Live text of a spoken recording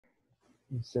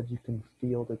You said you can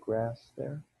feel the grass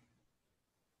there?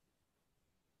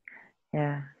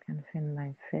 Yeah, I can feel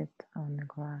my feet on the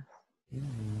grass.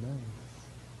 Nice.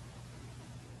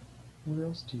 What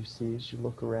else do you see as you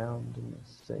look around in this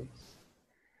space?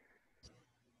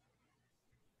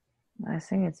 I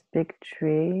think it's big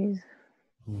trees.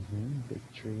 Big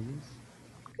trees.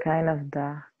 Kind of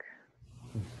dark.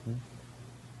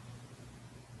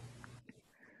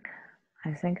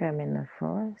 I think I'm in the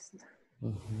forest.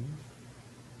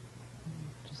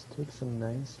 Just take some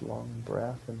nice long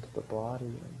breath into the body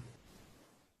and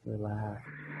relax.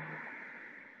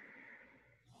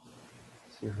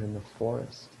 So you're in the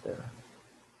forest there.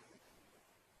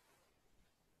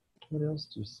 What else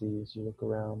do you see as you look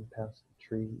around past the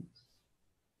trees?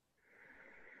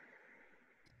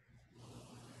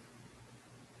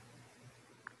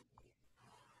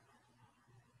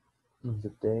 Is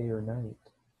it day or night?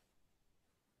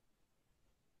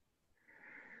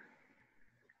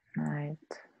 Night.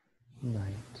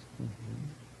 Night.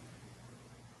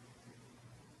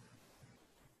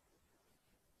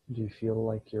 Do you feel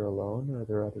like you're alone, or are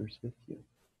there others with you?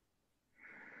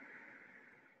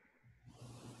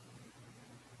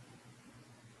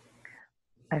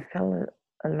 I felt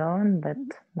alone, but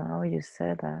now you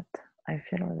say that, I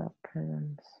feel their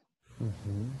presence.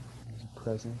 There's a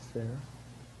presence there.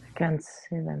 I can't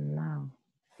see them now.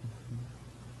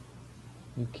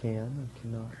 You can or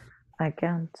cannot? I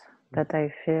can't, but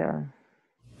I feel.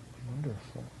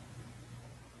 Wonderful.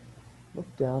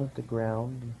 Look down at the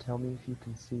ground and tell me if you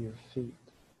can see your feet.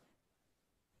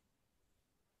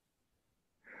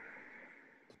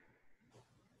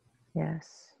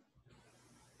 Yes.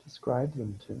 Describe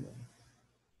them to me.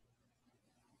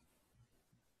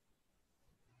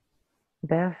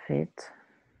 Bare feet.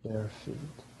 Bare feet.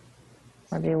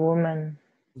 Maybe a woman.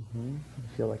 You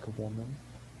feel like a woman.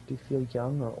 Do you feel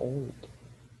young or old?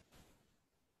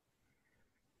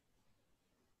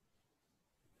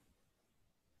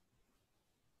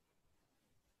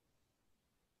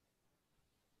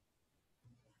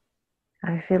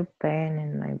 I feel pain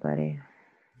in my body.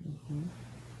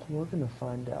 We're going to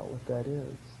find out what that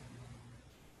is.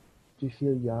 Do you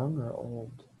feel young or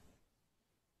old?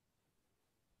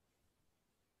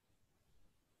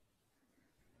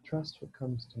 Trust what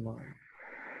comes to mind.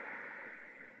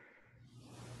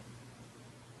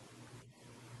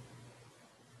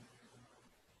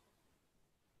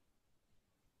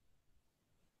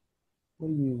 What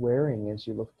are you wearing as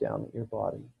you look down at your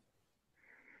body?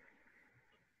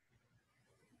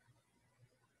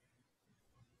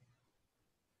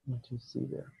 What do you see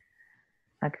there?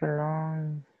 Like a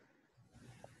long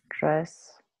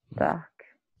dress, dark.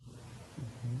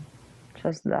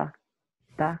 Just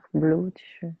dark blue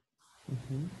t-shirt.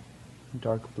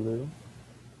 Dark blue.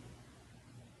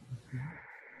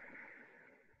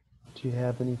 Do you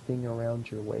have anything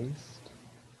around your waist?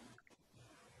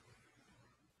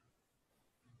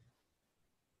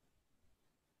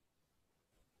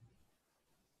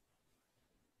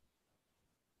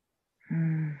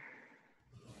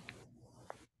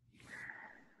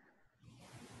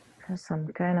 Some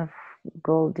kind of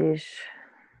goldish,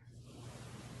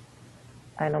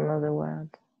 I don't know the word.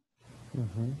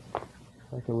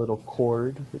 Like a little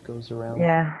cord that goes around?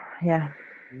 Yeah.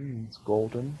 It's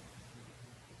golden.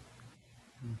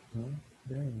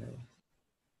 Very nice.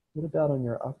 What about on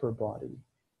your upper body?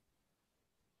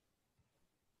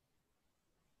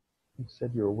 You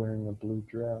said you were wearing a blue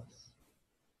dress.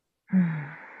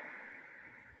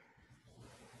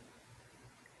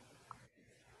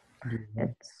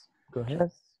 It's Go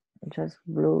ahead. just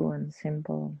blue and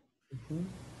simple.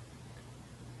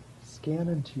 Scan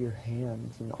into your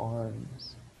hands and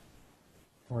arms.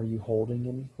 Are you holding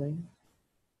anything?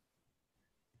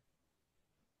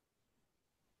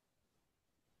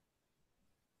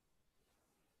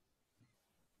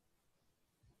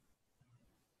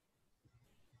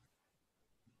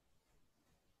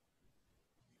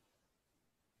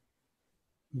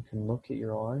 You can look at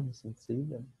your arms and see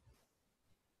them.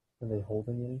 Are they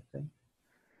holding anything?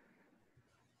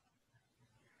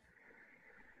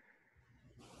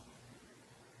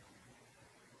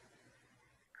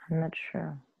 I'm not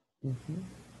sure.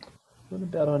 What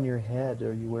about on your head?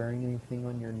 Are you wearing anything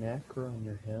on your neck or on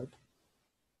your head?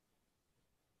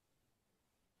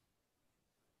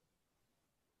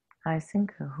 I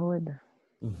think a hood.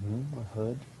 A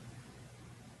hood.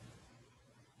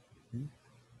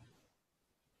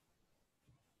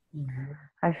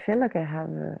 I feel like I have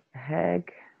a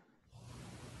egg,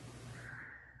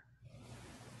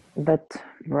 but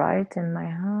bright in my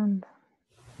hand,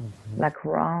 like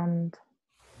round.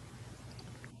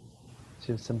 Do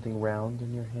you have something round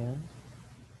in your hand?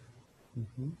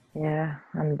 Yeah,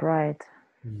 and bright.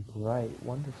 And bright,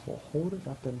 wonderful. Hold it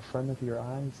up in front of your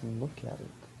eyes and look at it.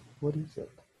 What is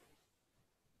it?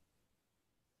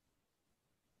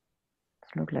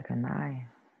 It looks like an eye.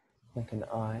 Like an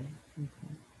eye?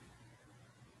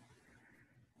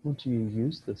 What do you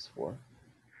use this for?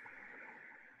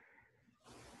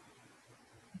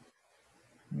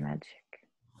 Magic.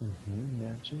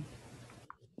 Magic?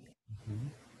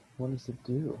 What does it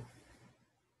do?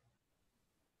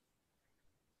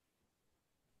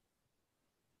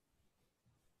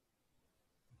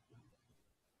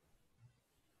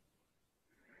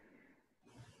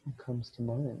 What comes to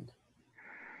mind?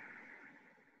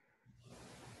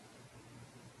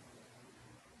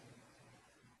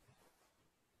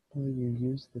 What do you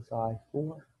use this eye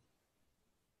for?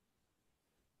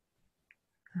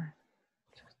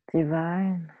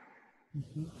 Divine.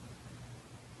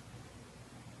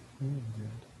 Very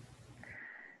good.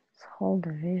 It's hold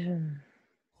the vision.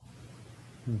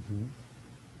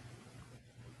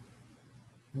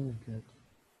 Very good.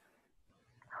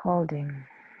 Holding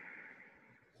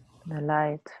the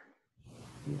light.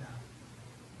 Yeah.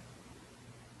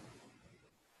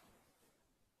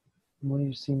 What do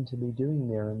you seem to be doing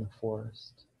there in the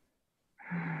forest?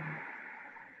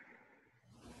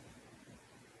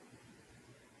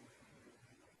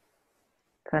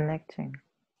 Connecting.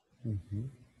 I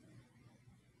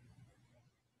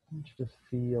want you to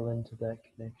feel into that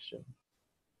connection.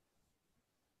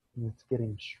 And it's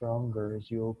getting stronger as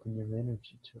you open your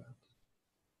energy to it.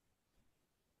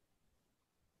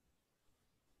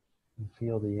 And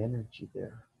feel the energy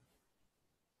there.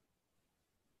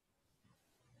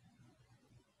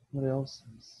 What else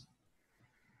is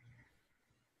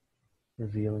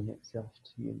revealing itself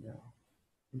to you now?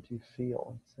 What do you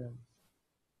feel and sense?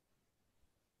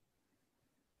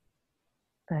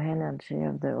 The energy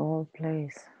of the whole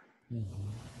place.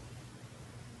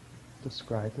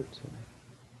 Describe it to me.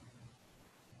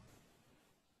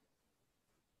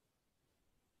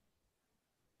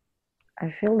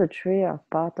 I feel the tree are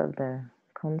part of the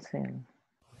council.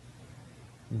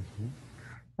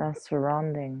 That's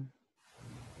surrounding.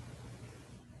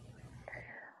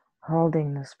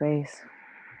 Holding the space.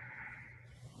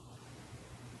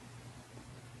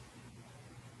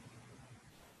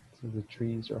 So the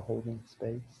trees are holding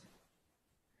space.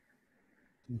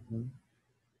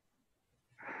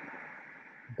 I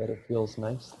bet it feels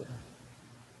nice there.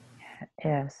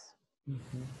 Yes.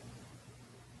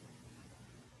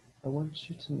 I want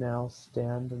you to now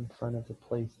stand in front of the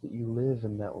place that you live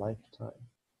in that lifetime.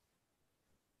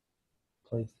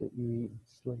 Place that you eat and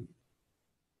sleep.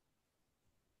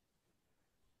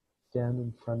 Stand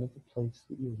in front of the place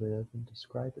that you live and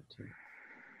describe it to me.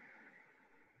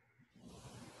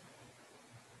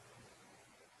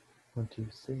 What do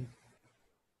you see?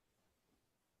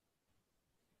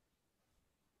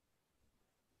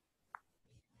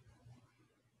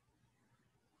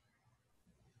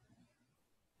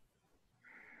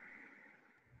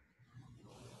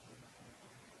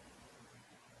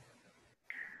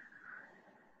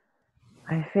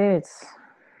 I feel it's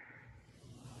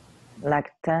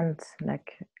like tent,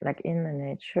 like in the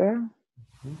nature.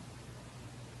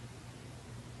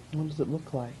 What does it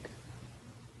look like?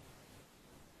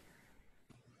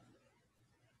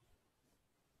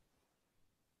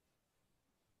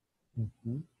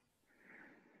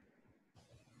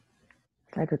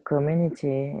 Like a community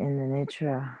in the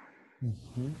nature.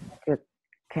 Like a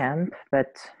camp,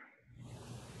 but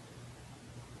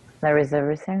there is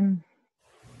everything.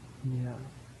 Yeah.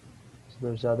 So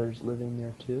there's others living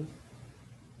there too?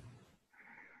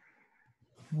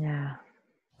 Yeah.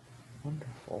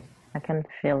 Wonderful. I can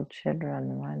feel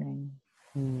children running.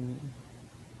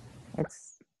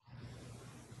 It's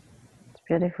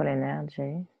beautiful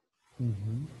energy. I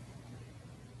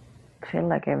feel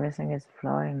like everything is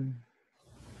flowing.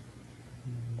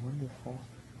 Wonderful. I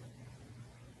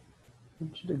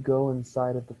want you to go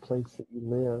inside of the place that you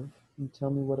live and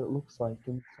tell me what it looks like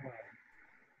inside.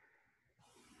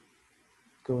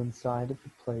 Go inside of the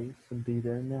place and be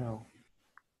there now.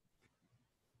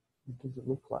 What does it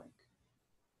look like?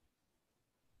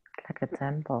 Like a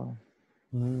temple.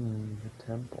 The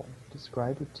temple.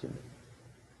 Describe it to me.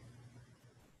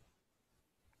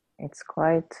 It's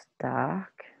quite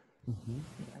dark,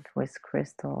 with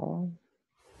crystal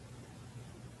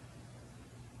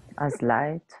as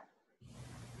light.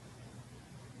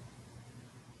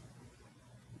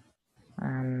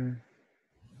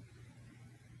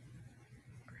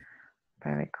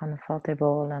 Very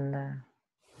comfortable, and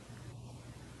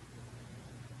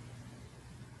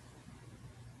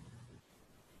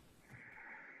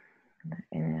the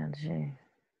energy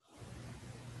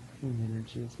The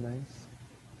energy is nice.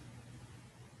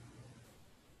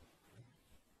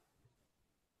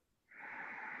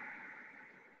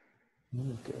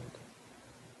 Really good.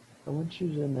 I want you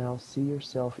to now see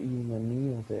yourself eating a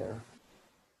meal there.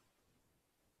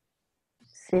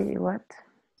 See what?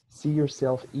 See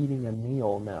yourself eating a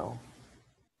meal now.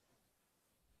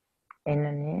 In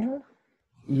a meal?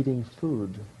 Eating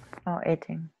food. Oh,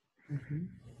 eating.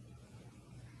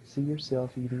 See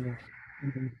yourself eating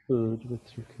food with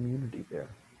your community there.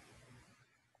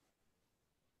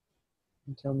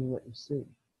 And tell me what you see.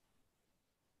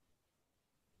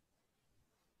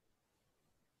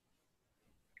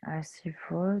 I see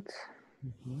food.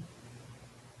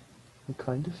 What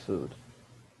kind of food?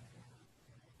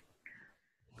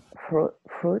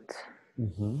 Fruit.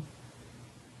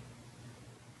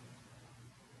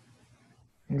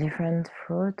 Different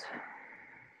fruit.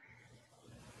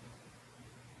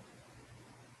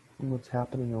 And what's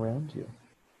happening around you?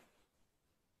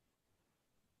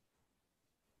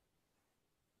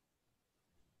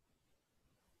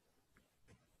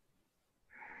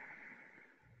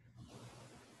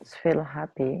 Just feel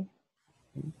happy.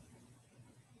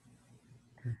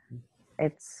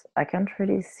 I can't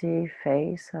really see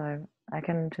face, or I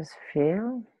can just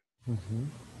feel.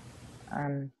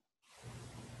 And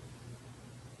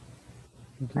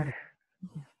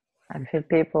I feel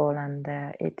people and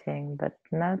they're eating, but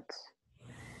not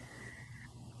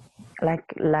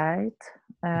like light,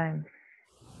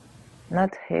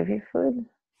 not heavy food.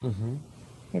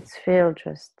 It's feel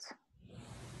just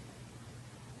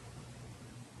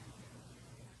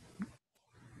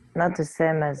not the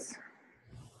same as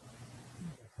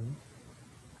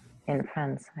in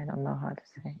France. I don't know how to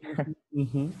say.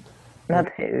 Not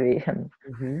heavy.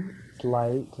 It's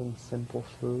light and simple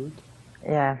food.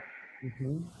 Yeah.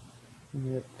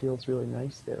 And it feels really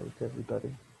nice there with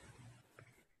everybody.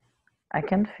 I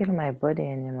can't feel my body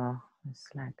anymore. It's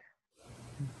like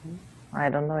I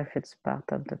don't know if it's part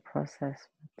of the process.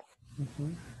 But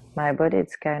my body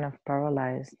is kind of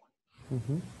paralyzed.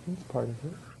 It's part of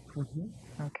it.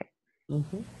 Okay.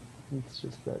 It's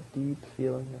just that deep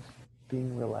feeling of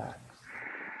being relaxed.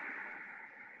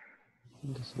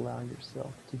 And just allow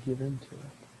yourself to give into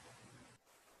it.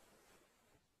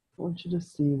 I want you to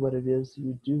see what it is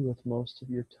you do with most of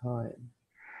your time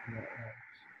in that life.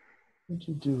 What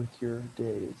you do with your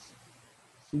days.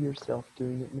 See yourself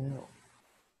doing it now.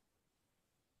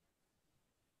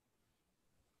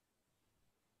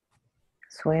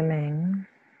 Swimming.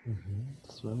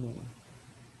 Swimming.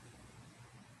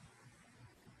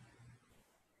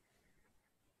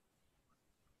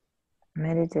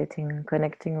 Meditating,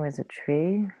 connecting with a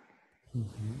tree.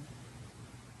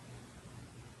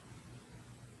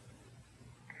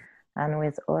 And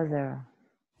with other,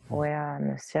 we are in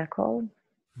a circle.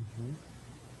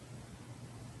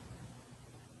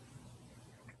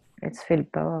 It feels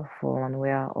powerful and we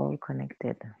are all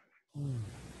connected.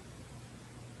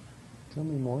 Tell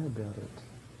me more about it.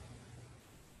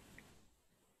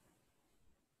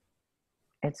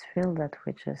 It feels that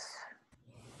we just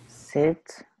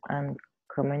sit and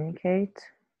communicate.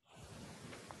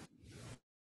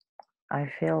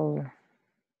 I feel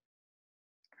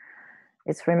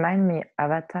it reminds me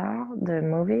Avatar, the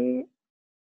movie,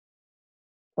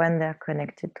 when they're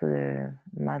connected to the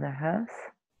Mother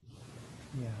Earth.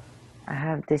 Yeah. I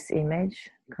have this image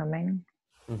coming,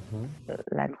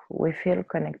 like we feel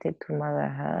connected to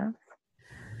Mother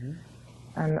Earth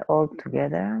and all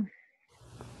together.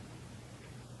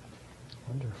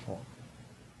 Wonderful.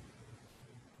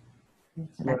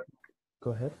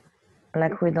 Go ahead.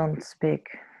 Like we don't speak.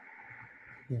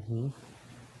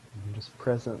 I'm just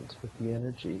present with the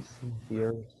energies and the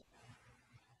earth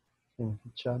and with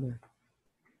each other.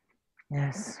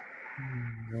 Yes.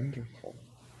 Wonderful.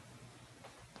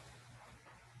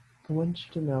 I want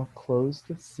you to now close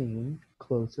the scene,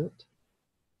 close it,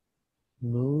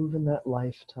 move in that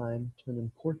lifetime to an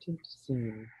important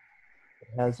scene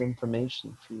that has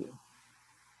information for you.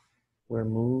 We're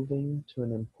moving to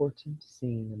an important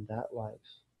scene in that life.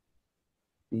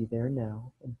 Be there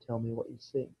now and tell me what you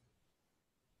see.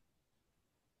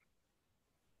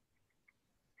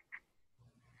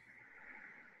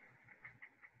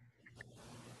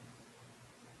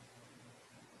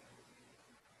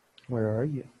 Where are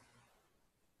you?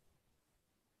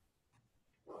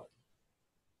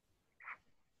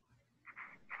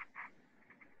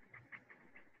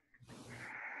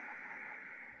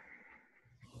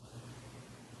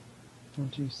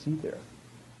 What do you see there?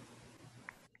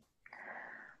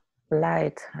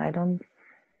 Light. I don't.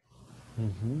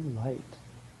 Light.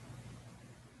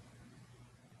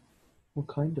 What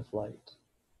kind of light?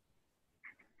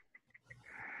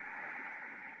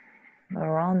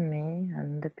 around me,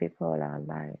 and the people are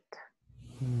light.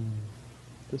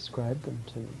 Describe them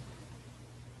to me.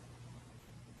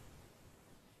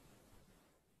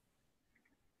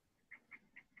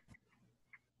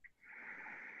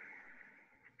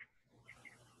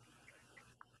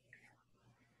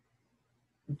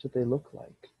 What do they look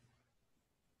like?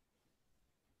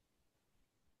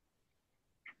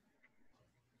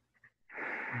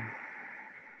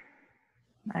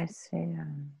 I see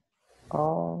an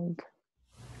old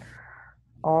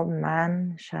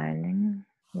man shining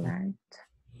light.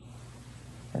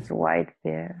 It's a white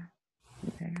beard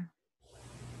there.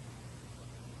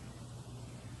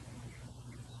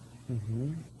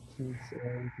 He's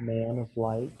a man of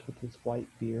light with his white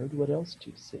beard. What else do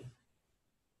you see?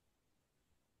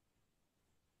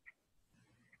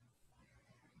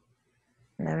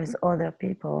 There is other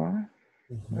people,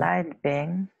 light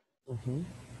being. And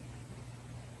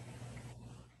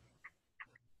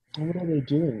what are they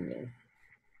doing there?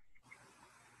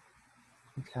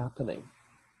 What's happening?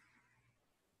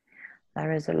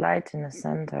 There is a light in the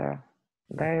center,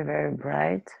 very, very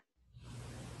bright.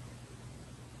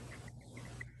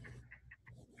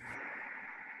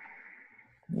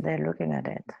 They're looking at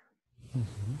it.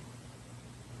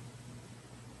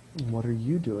 And what are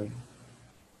you doing?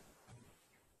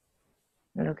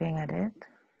 Looking at it.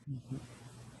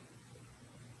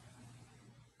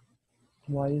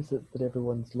 Why is it that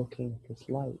everyone's looking at this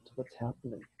light? What's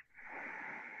happening?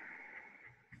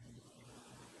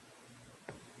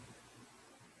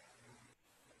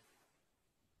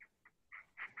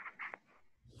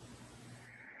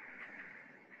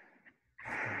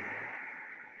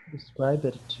 Describe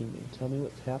it to me. Tell me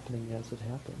what's happening as it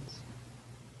happens.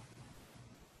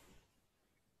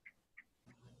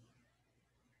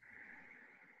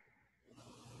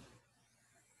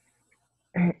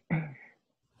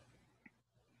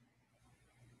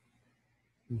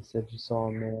 You said you saw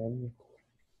a man with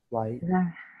light.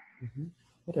 There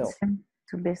What else? seems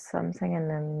to be something in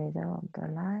the middle of the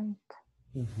light.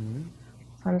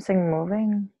 Something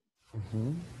moving.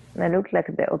 They look like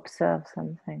they observe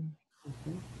something.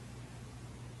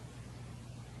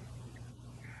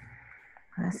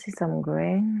 I see some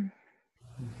green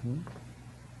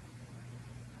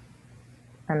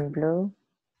and blue.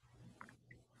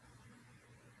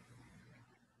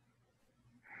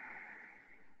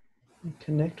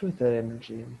 Connect with that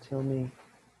energy and tell me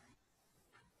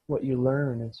what you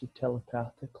learn as you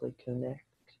telepathically connect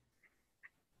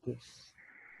this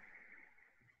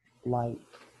light.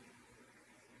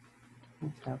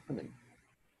 What's happening?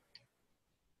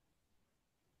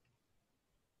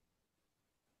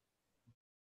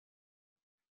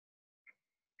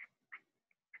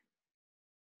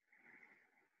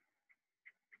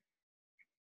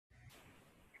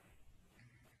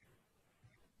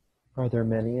 Are there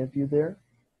many of you there?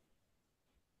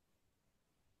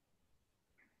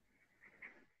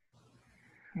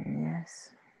 Yes.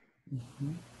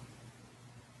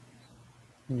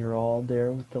 And you're all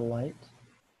there with the light?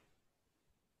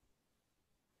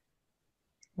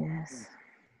 Yes.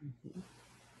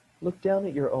 Look down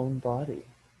at your own body.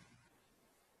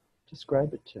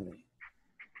 Describe it to me.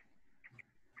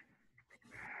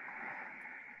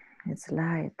 It's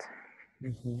light.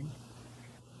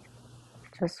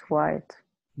 Just white.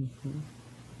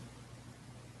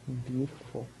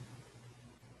 Beautiful.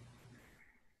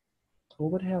 Well,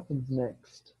 what happens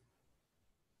next?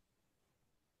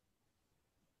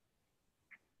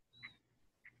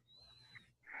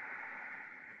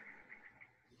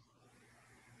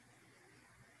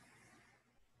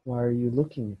 Why are you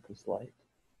looking at this light?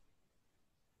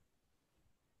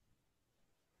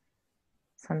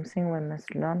 Something we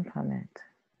must learn from it.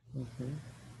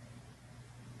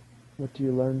 What do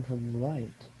you learn from the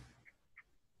light?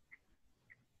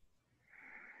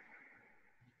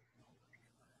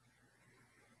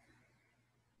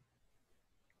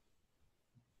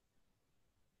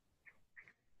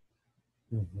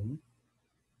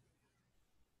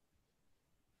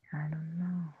 I don't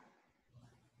know.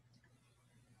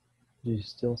 Do you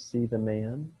still see the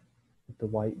man with the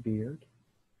white beard?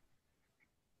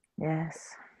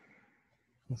 Yes.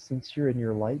 Well, since you're in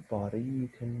your light body, you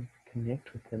can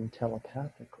connect with him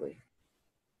telepathically.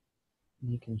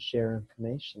 He can share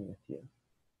information with you.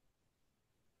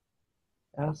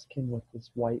 Ask him what this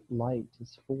white light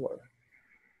is for.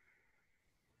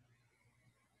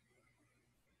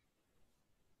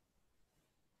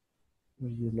 What are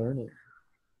you learning?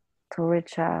 To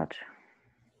recharge.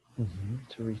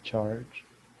 To recharge.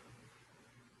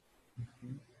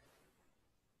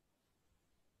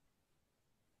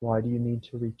 Why do you need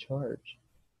to recharge?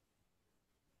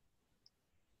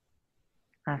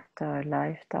 After a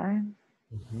lifetime.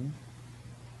 Mm-hmm.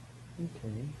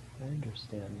 Okay, I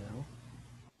understand now.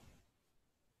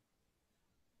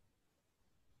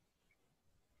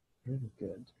 Really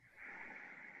good.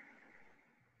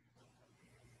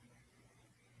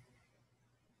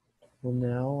 Well,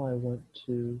 now I want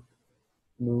to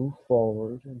move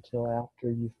forward until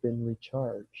after you've been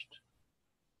recharged.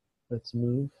 Let's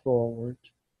move forward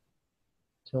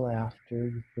till after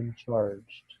you've been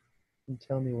charged. And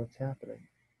tell me what's happening.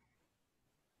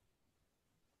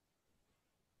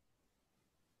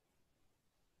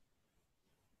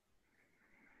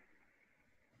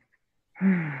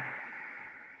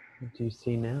 What do you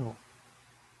see now?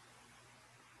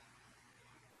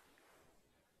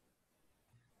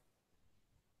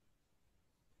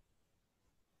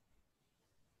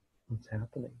 What's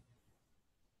happening?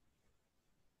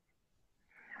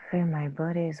 I feel my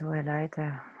body is way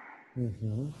lighter.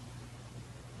 Mm-hmm.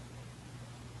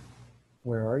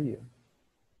 Where are you?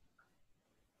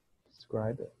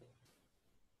 Describe it.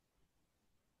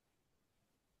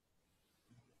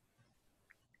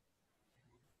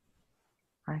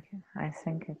 I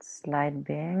think it's light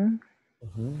being.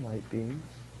 Mm-hmm. Light beings.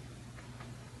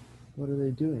 What are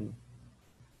they doing?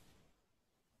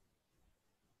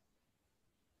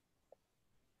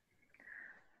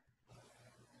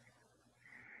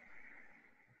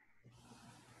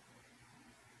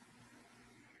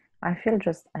 I feel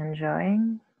just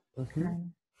enjoying. Mm-hmm.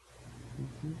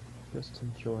 Mm-hmm. Just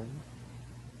enjoying.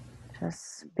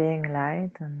 Just being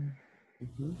light and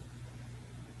Mm-hmm.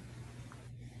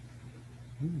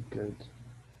 Good.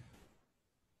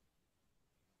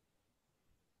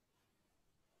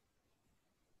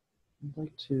 I'd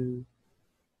like to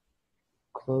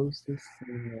close this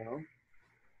scene now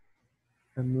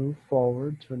and move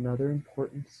forward to another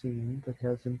important scene that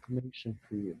has information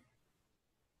for you.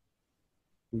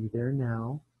 Be there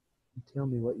now and tell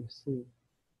me what you see.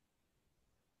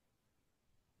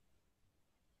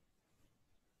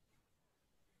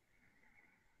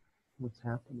 What's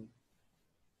happening?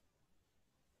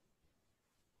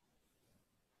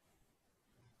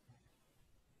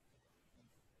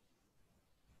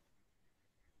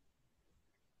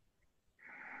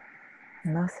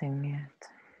 nothing yet.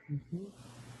 Mm-hmm.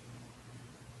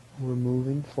 We're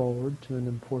moving forward to an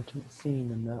important scene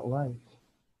in that life.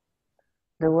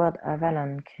 The word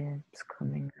Avalon keeps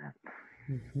coming up.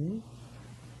 Mm-hmm.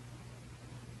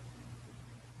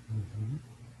 Mm-hmm.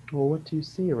 Well, what do you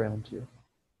see around you?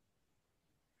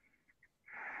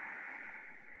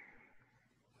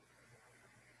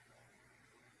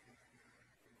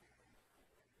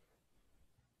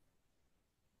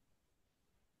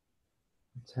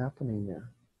 What's happening there?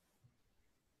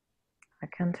 I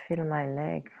can't feel my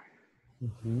leg.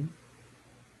 Mm-hmm.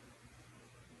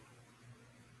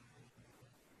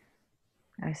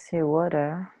 I see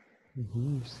water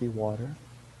Mm-hmm. You see water.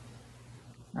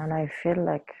 and I feel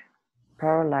like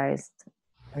paralyzed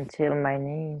until my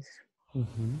knees.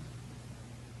 Mm-hmm.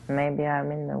 Maybe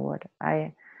I'm in the water.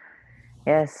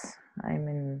 Yes, I'm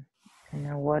in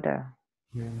the water.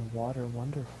 You're in the water.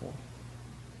 Wonderful.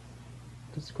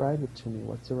 Describe it to me.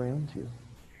 What's around you?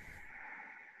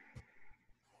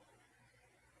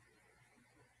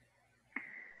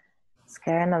 It's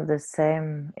kind of the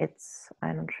same.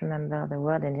 I don't remember the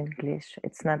word in English.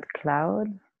 It's not cloud,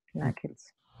 like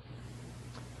it's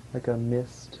Like a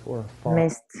mist or a fog.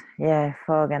 mist. Yeah,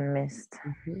 fog and mist.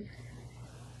 Mm-hmm.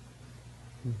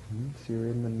 Mm-hmm. So you're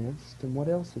in the mist. And what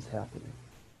else is happening?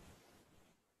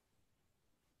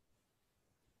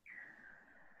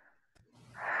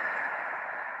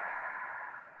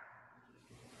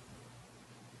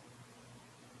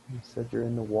 You said you're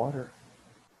in the water.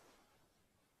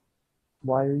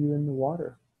 Why are you in the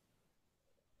water?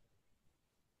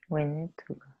 We need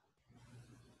to.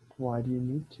 Why do you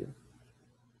need to?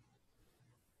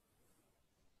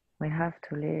 We have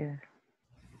to live.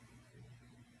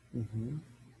 Mm-hmm.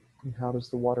 And how does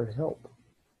the water help?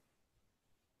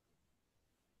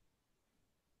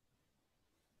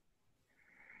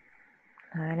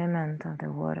 The element of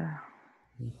the water.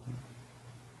 Mm-hmm.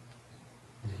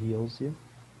 It heals you.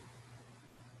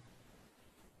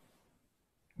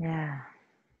 Yeah.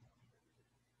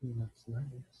 That's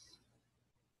nice.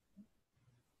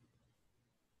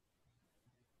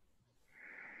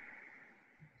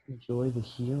 Enjoy the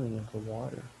healing of the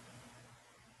water.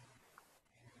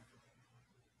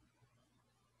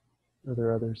 Are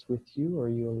there others with you, or are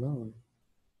you alone?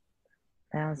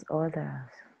 There's others.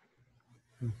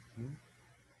 Mm-hmm.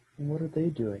 And what are they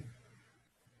doing?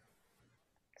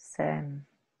 Same.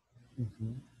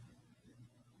 Mm-hmm.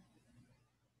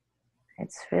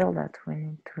 It's feel that we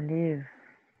need to live.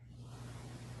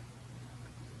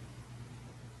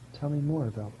 Tell me more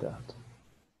about that.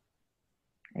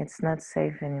 It's not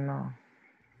safe anymore.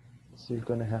 So you're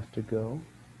going to have to go?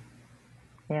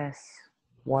 Yes.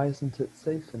 Why isn't it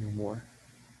safe anymore?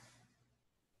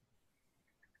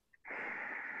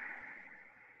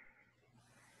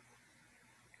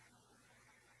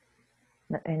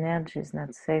 The energy is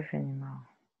not safe anymore.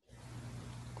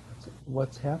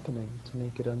 What's happening to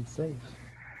make it unsafe?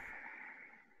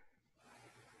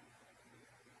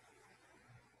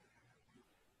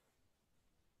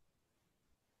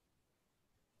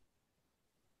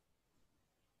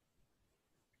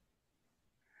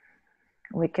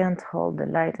 We can't hold the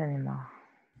light anymore.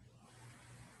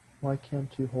 Why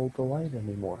can't you hold the light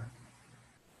anymore?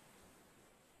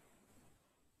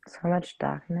 So much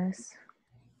darkness.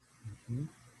 Mm-hmm.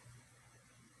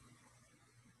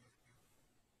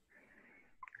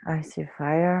 I see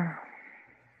fire.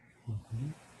 Mm-hmm.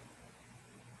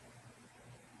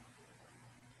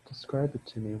 Describe it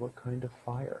to me. What kind of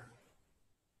fire?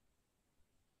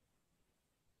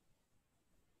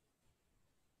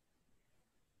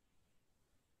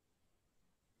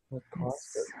 What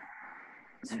caused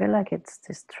it? I feel like it's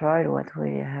destroyed what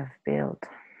we have built.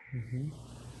 Mm-hmm.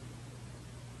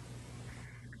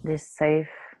 This safe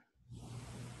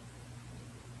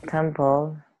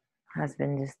temple has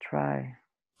been destroyed.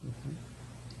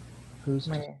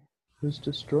 Mm-hmm. Who's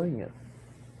destroying it?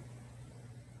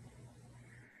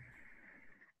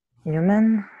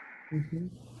 Human? Mm-hmm.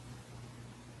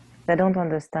 They don't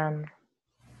understand.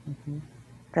 Mm-hmm.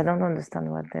 They don't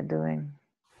understand what they're doing.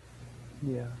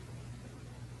 Yeah.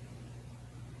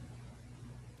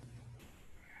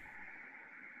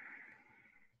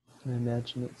 I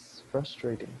imagine it's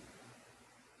frustrating.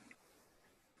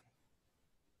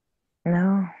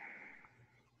 No.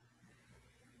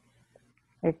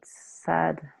 It's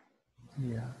sad.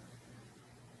 Yeah.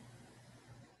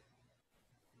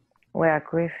 We are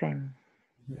grieving.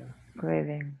 Yeah.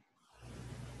 Grieving.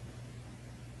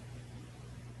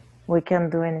 We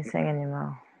can't do anything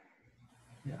anymore.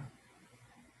 Yeah.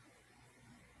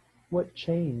 What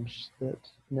changed that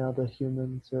now the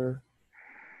humans are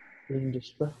being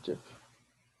destructive?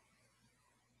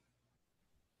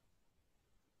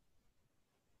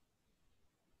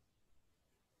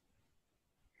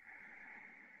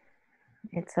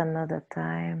 It's another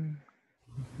time.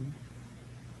 Mm-hmm.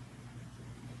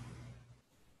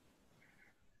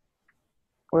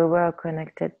 We were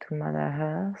connected to Mother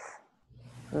Earth,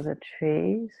 to the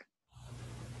trees,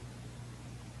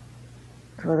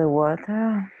 to the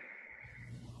water.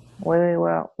 We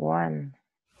were one.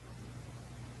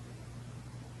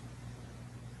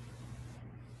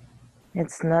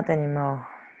 It's not anymore.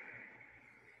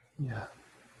 Yeah.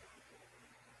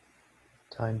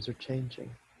 Times are changing.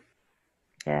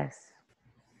 Yes.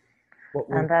 What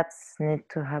will? And that's need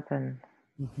to happen.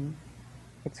 Mm-hmm.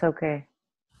 It's okay.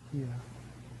 Yeah.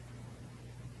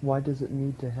 Why does it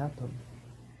need to happen?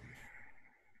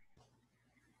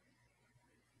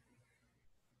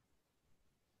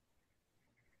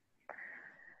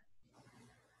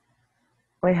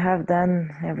 We have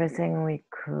done everything we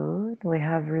could. We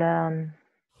have learned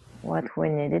what we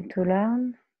needed to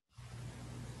learn.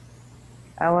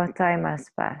 Our time has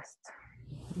passed.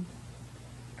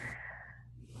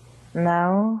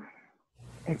 Now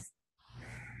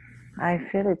I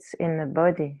feel it's in the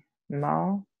body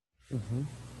more. Mm-hmm.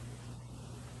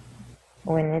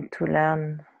 We need to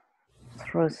learn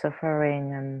through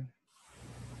suffering, and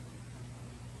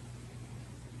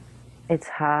it's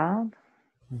hard,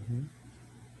 Mm-hmm.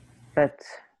 but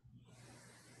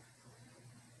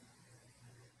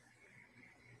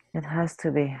it has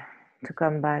to be to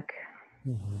come back.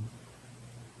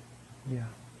 Mm-hmm. Yeah.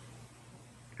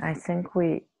 I think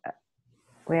we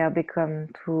have become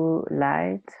too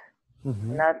light,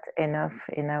 Mm-hmm. not enough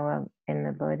in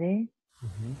the body.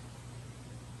 Mm-hmm.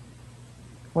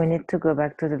 We need to go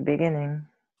back to the beginning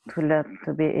to learn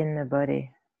to be in the body.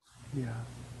 Yeah.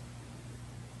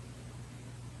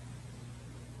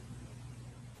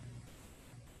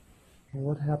 Well,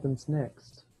 what happens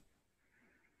next?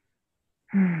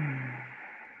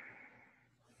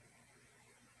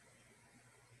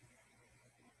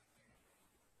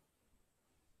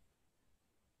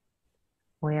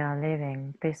 We are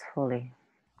living peacefully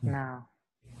now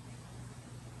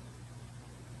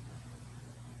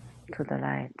to the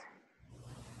light.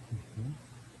 Mm-hmm.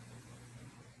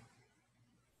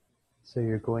 So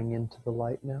you're going into the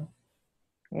light now?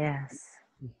 Yes,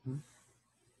 Mm-hmm.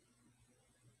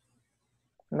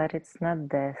 but it's not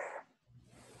death.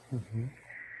 Mm-hmm.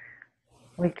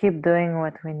 We keep doing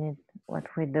what we need, what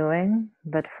we're doing,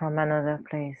 but from another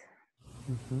place.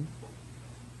 Mm-hmm.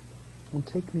 Well,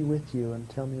 take me with you and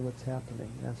tell me what's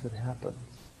happening as it happens.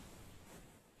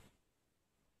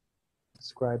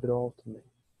 Describe it all to me.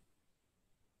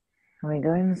 We're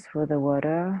going through the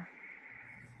water.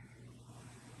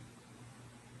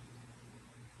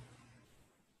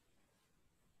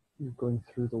 You're going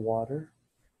through the water.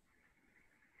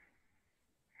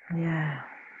 Yeah.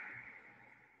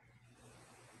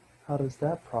 How does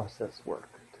that process work?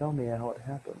 Tell me how it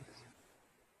happens.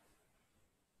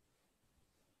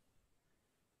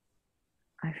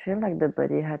 I feel like the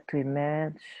body had to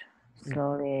emerge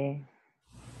slowly.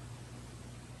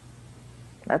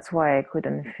 That's why I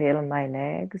couldn't feel my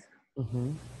legs.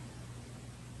 Mm-hmm.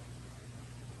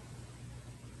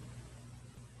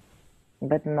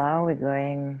 But now we're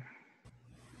going.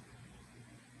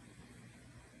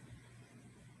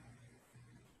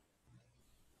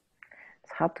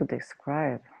 It's hard to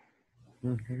describe.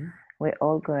 Mm-hmm. We're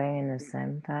all going in the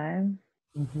same time.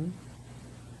 Mm-hmm.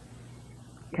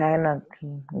 Kind of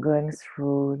going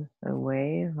through a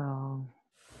wave or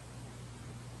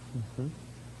Mm-hmm.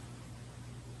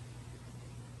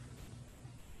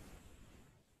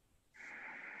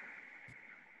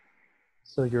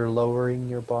 So you're lowering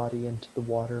your body into the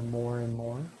water more and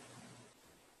more,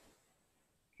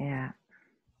 yeah.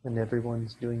 and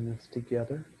everyone's doing this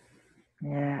together.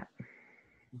 Yeah.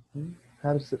 Mm-hmm.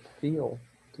 How does it feel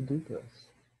to do this?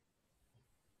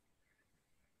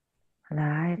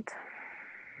 Light.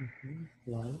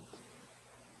 Mm-hmm. Light.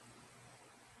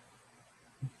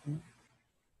 Mm-hmm.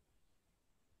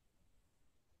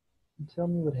 And tell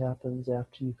me what happens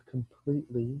after you've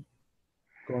completely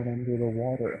gone under the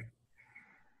water.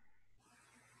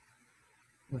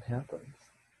 What happens?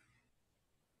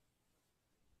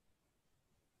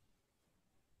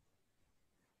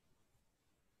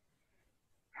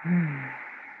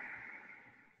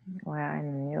 We're in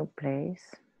a new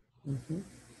place. Mm-hmm.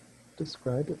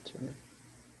 Describe it to me.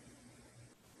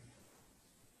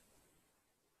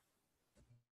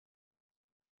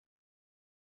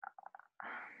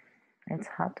 It's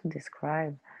hard to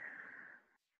describe.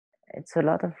 It's a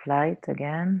lot of light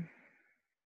again.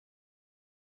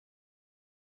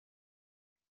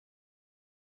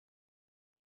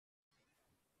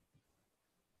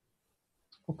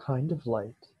 What kind of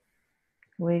light?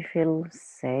 We feel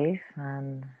safe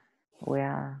and we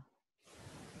are.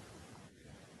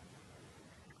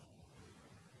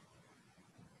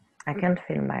 I can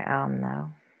feel my arm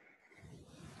now.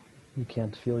 You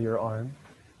can't feel your arm.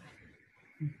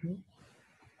 Mm-hmm.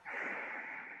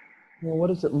 Well, what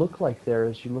does it look like there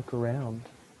as you look around?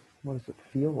 What does it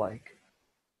feel like?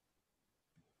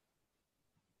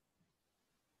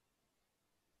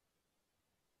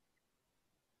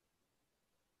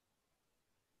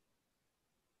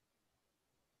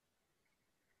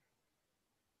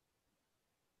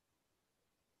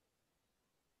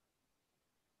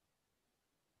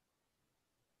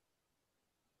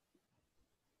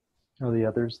 Are the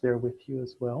others there with you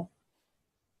as well?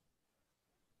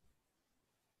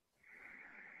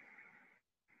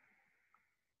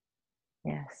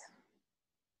 Yes.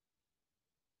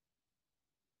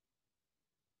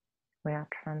 We are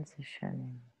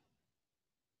transitioning.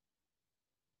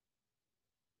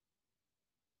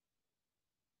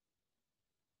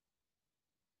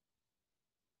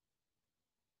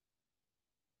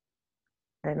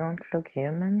 They don't look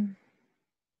human.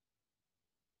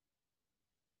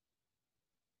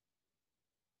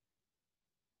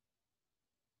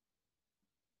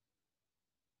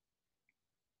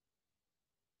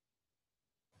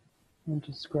 And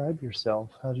describe yourself.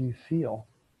 How do you feel?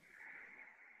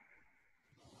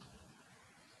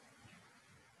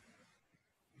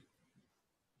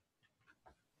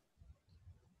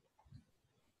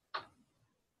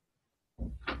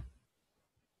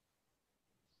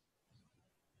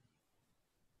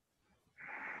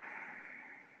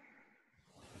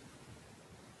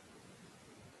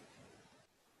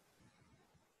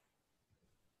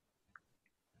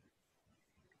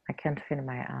 I can feel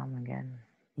my arm again.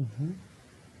 Mm-hmm.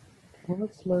 Well,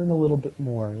 let's learn a little bit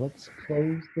more. Let's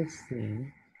close this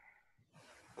scene.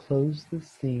 Close the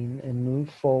scene and move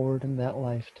forward in that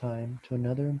lifetime to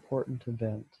another important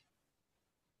event.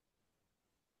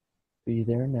 Be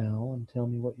there now and tell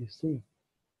me what you see.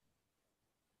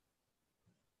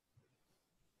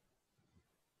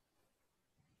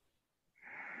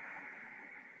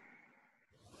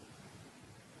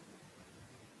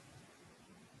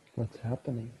 What's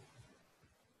happening?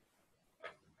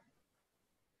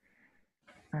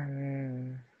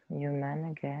 Human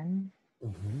again.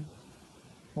 Mm-hmm.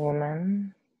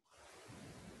 Woman.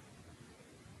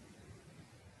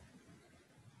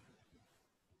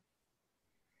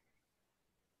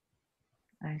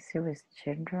 I see with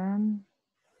children.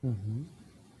 Mm-hmm.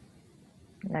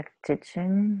 Like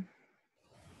teaching.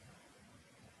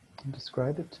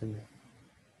 Describe it to me.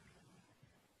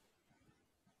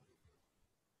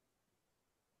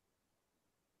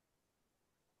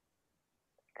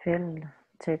 Feel,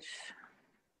 teach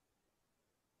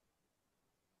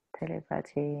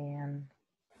telepathy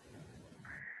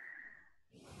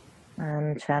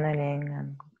and channeling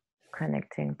and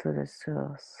connecting to the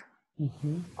source.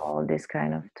 All this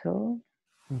kind of tool.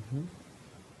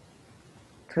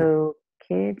 To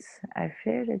kids, I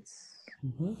feel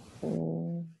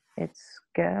it's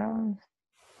girls.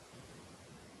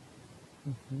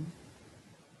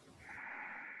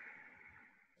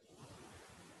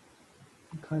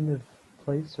 What kind of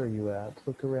place are you at?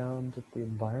 Look around at the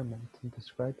environment and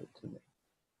describe it to me.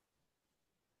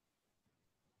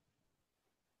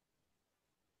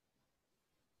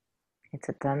 It's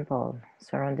a temple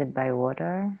surrounded by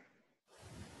water.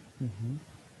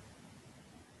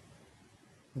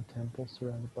 A temple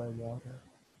surrounded by water.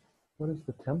 What does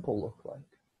the temple look like?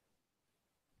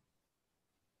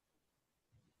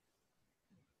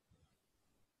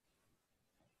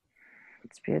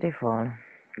 It's beautiful.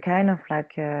 Kind of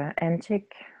like an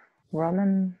antique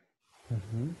Roman,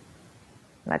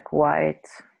 like white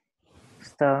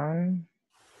stone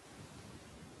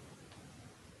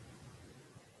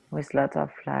with lot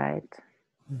of light.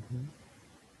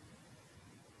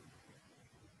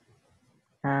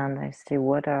 And I see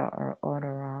water all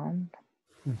around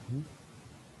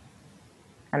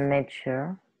and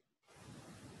nature.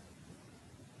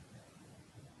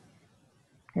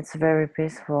 It's very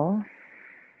peaceful.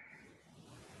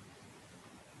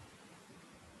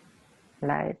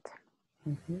 Light.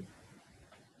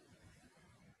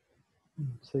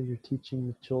 So you're teaching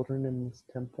the children in this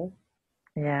temple?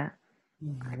 Yeah.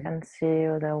 I can see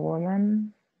other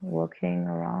women walking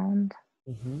around.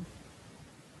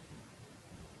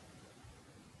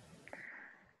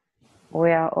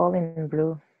 We are all in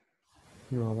blue.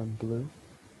 You're all in blue?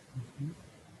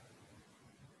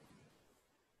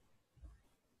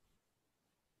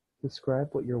 Describe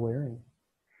what you're wearing.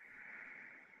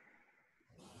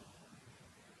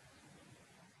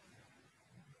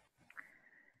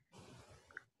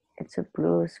 It's a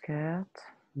blue skirt,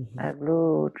 a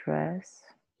blue dress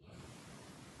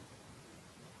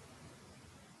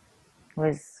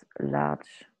with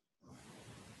large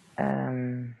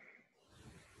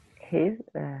hip,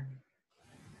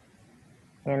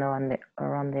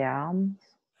 around the arms,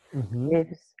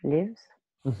 leaves.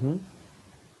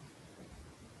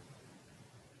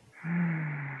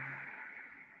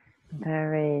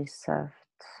 Very soft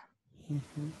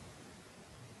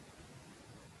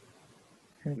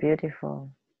and beautiful.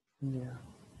 Yeah.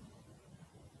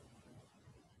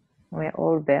 We're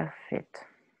all barefoot.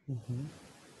 Do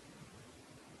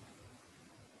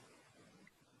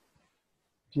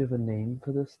you have a name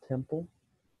for this temple?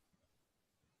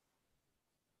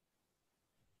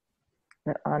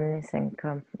 The only thing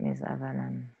come is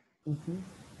Avalon.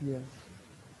 Yes.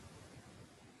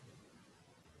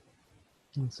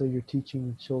 And so you're teaching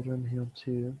the children how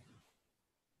to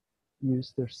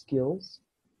use their skills,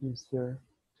 use their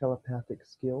telepathic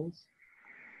skills.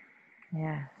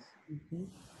 Yes.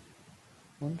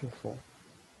 Wonderful.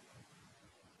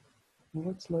 Well,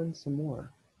 let's learn some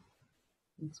more.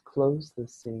 Let's close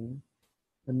this scene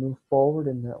and move forward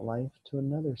in that life to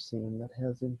another scene that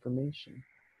has information.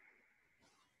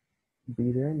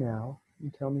 Be there now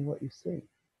and tell me what you see.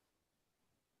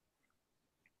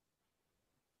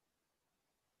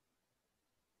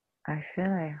 I feel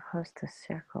I host a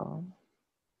circle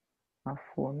of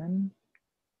women.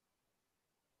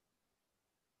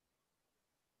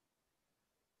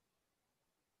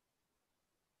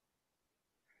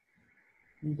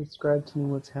 And describe to me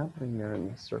what's happening there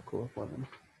in this circle of women.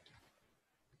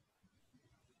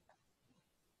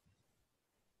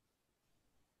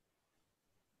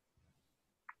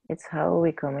 It's how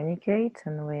we communicate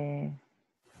and we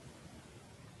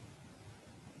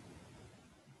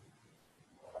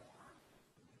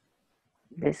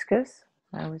discuss,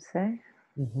 I would say,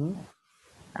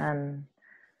 and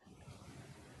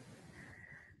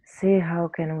see how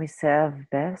can we serve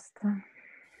best.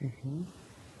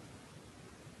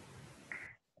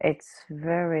 It's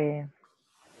very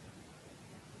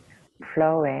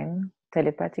flowing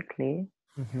telepathically.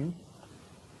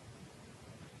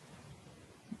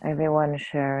 Everyone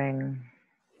sharing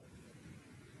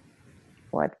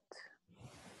what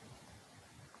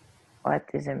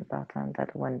is important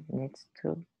that one needs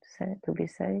to be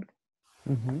said,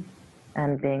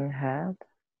 and being heard.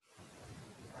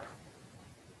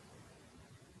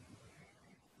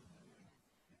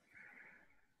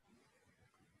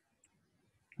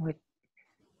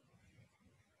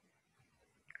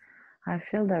 I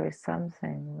feel there is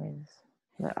something with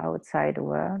the outside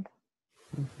world.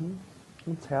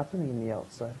 What's happening in the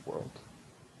outside world?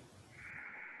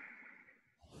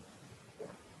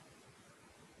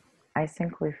 I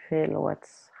think we feel what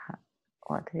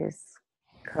is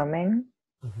coming.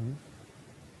 And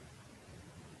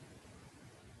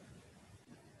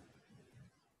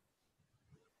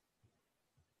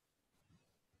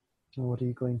what are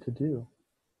you going to do?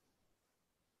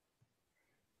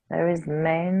 There is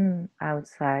men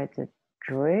outside the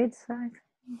druids, I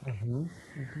think,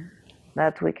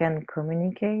 that we can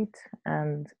communicate,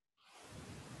 and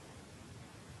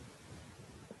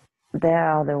they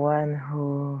are the one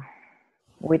who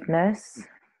witness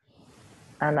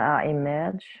and are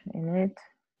immersed in it.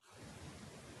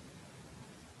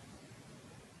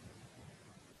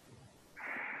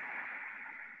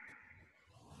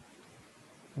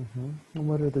 And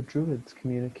what are the druids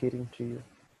communicating to you?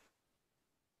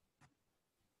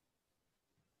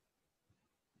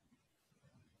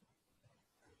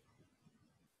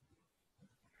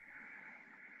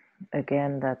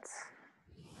 Again, that's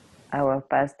our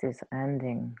past is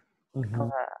ending.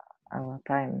 Our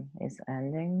time is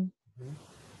ending.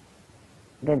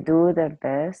 They do their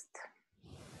best,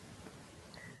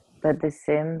 but they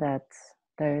seem that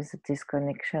there is a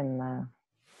disconnection now.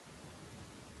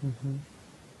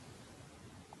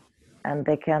 And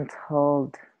they can't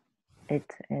hold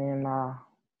it anymore.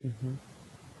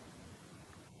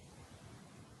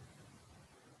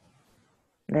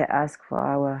 They ask for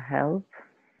our help.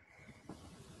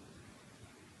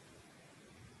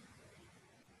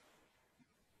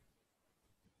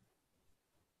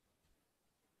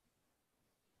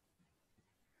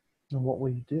 And what will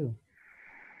you do?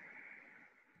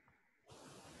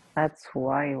 That's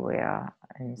why we are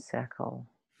in circle.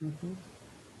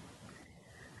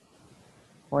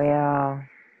 We are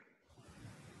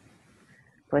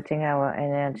putting our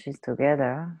energies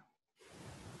together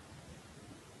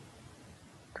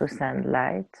to send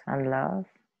light and love.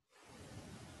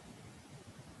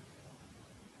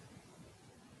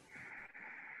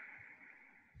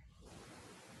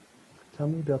 Tell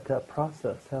me about that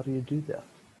process. How do you do that?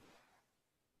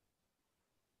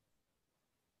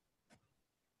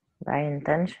 By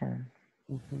intention.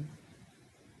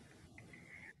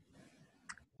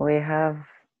 We have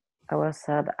our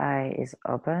third eye is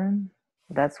open.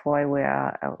 That's why we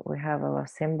have our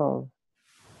symbol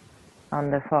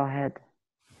on the forehead.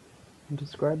 And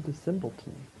describe the symbol to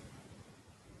me.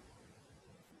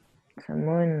 It's a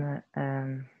moon,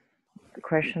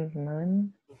 crescent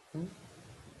moon,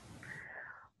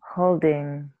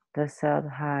 holding the third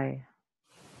eye,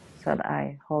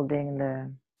 holding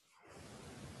the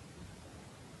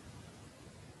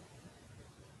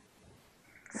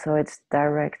so it's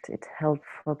direct, it helps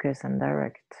focus and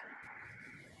direct.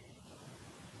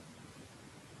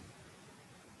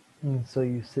 And so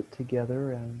you sit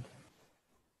together and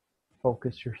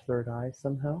focus your third eye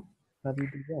somehow? How do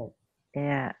you do that?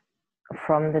 Yeah,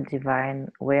 from the divine,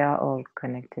 we are all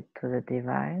connected to the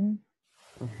divine.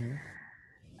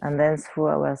 And then through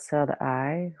our third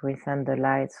eye, we send the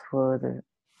light through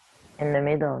in the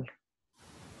middle,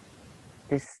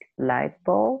 this light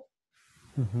ball,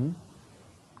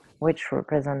 which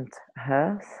represents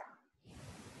Earth.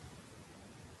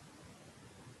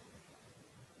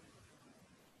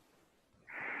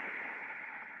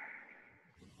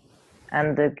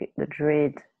 And the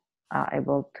druid are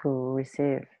able to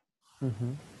receive.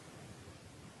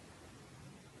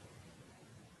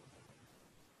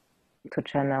 To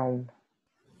channel,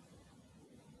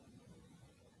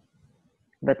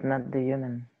 but not the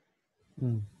human.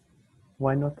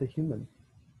 Why not the human?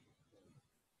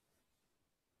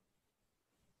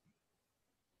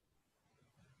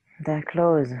 They're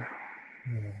close.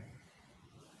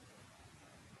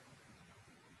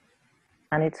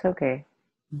 And it's okay.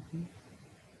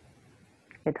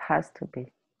 It has to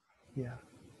be. Yeah.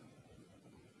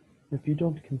 If you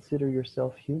don't consider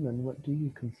yourself human, what do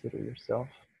you consider yourself?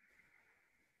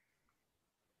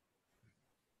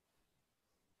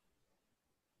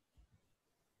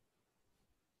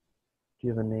 Do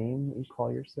you have a name that you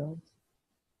call yourselves?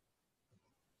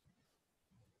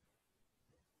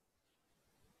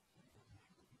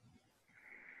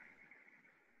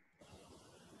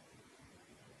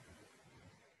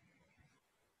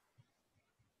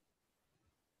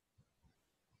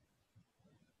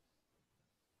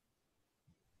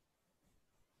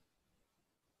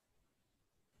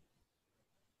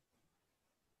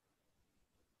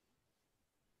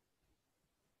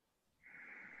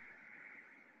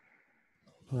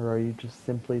 Or are you just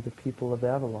simply the people of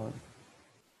Avalon?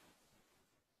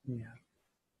 Yeah.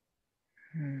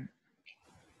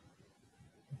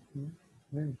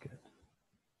 Very good.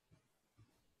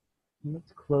 And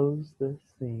let's close this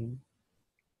scene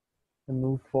and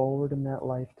move forward in that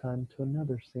lifetime to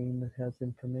another scene that has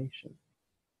information.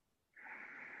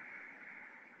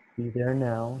 Be there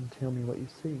now and tell me what you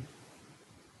see.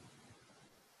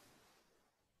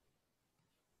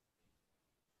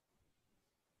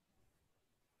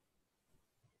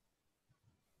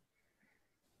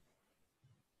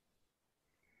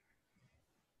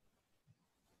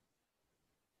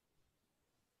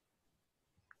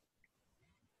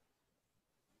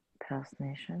 First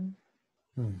Nation.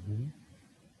 Mm-hmm.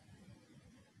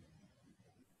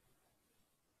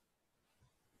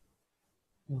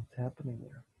 What's happening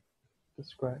there?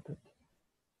 Describe it.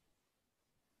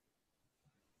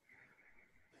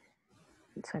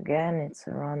 It's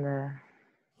around the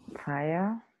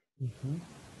fire. Mm-hmm.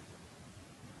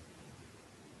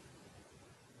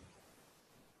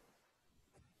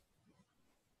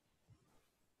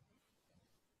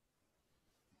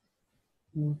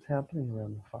 What's happening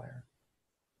around the fire?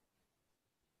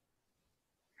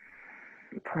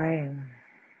 Praying.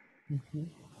 Mm-hmm.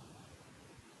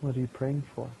 What are you praying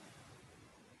for?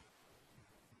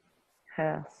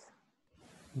 Earth.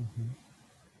 Mm-hmm.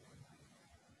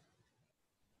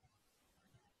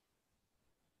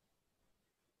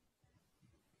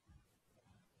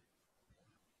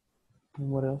 And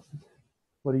what else?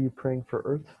 What are you praying for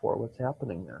Earth for? What's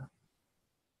happening there?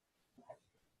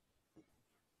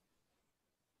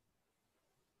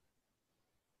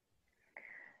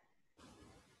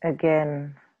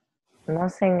 Again,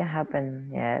 nothing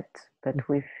happened yet, but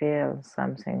we feel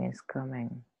something is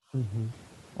coming. Mm-hmm.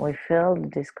 We feel the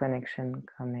disconnection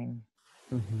coming.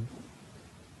 Mm-hmm.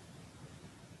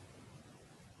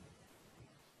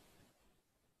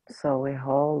 So we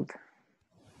hold.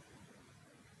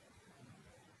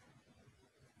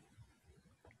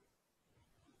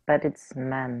 But it's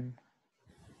man.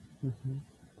 Mm-hmm.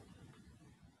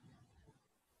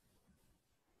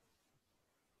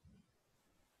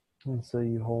 And so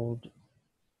you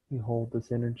hold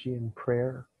this energy in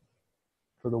prayer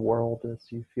for the world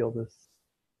as you feel this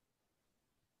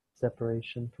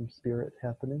separation from spirit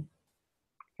happening.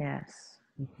 Yes.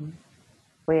 Mm-hmm.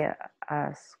 We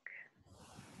ask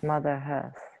Mother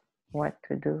Earth what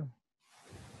to do.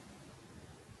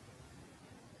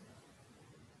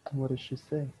 What does she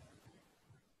say?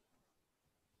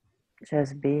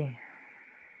 Just be.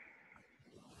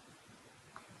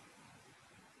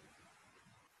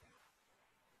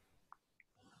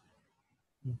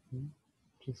 Mm-hmm.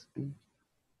 Just be.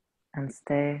 And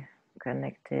stay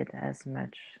connected as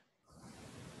much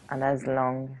and as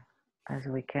long as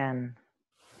we can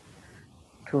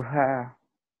to her.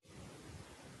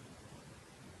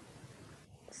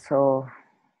 So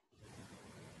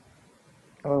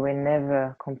we will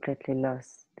never completely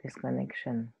lose this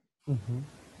connection. Mm-hmm.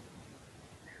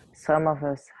 Some of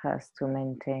us has to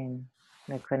maintain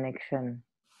the connection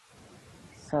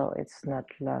so it's not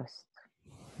lost.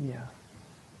 Yeah.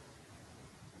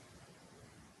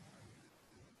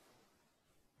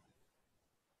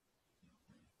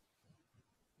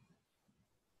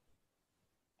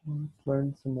 Well, let's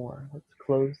learn some more. Let's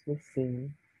close this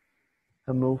scene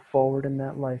and move forward in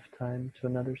that lifetime to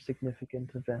another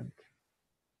significant event.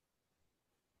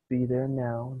 Be there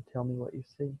now and tell me what you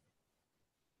see.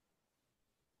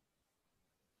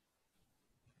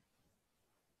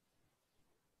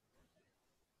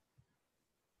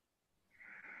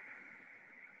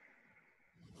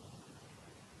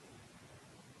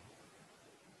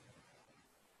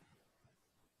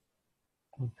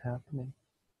 What's happening?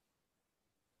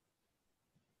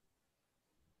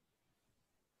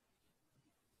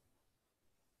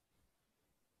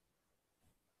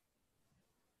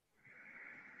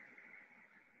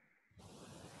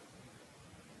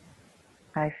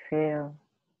 I feel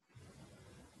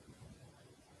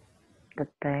the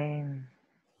pain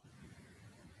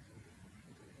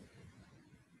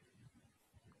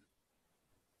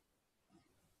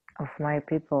of my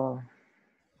people.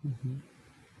 Mm-hmm.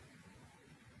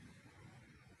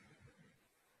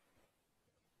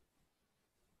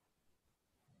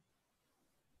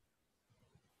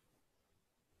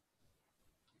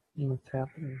 What's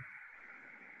happening?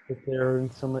 That they're in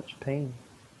so much pain.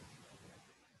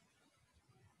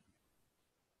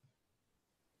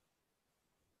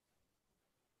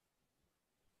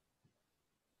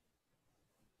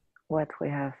 What we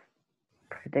have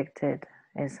predicted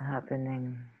is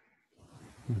happening.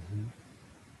 Mm-hmm.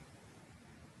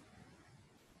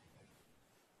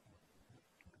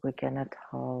 We cannot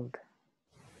hold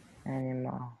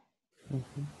anymore.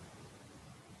 Mm-hmm.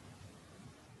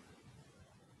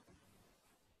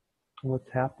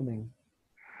 What's happening?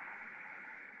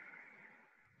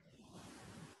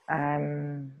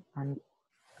 I'm on,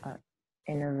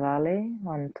 in a valley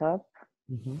on top,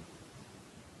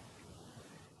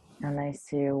 and I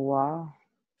see a wall.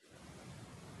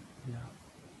 Yeah.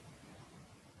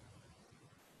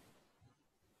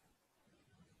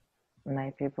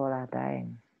 My people are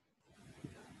dying,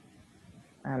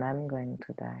 and I'm going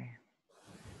to die.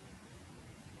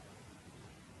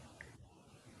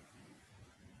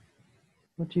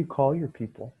 What do you call your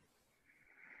people?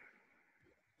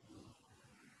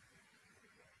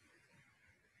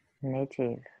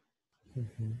 Native.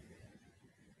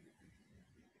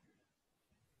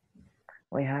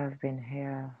 We have been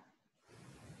here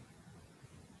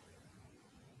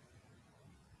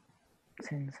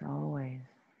since always.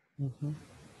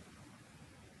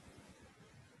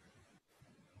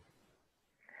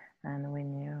 And we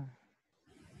knew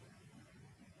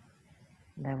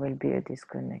there will be a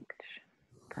disconnection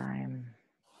time.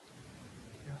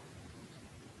 Yeah.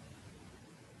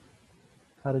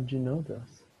 How did you know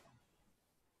this?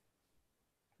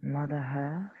 Mother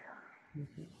Earth,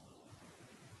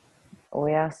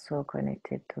 we are so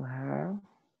connected to her.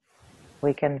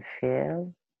 We can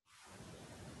feel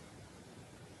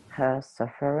her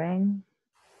suffering.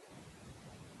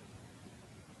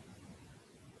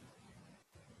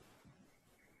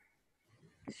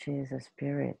 She is a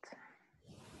spirit.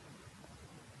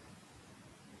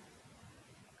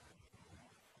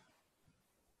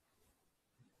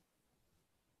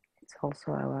 It's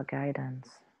also our guidance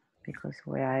because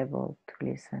we are able to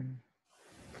listen.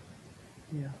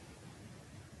 Yeah.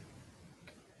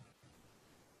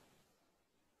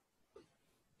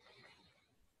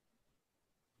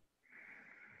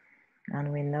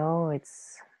 And we know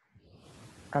it's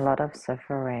a lot of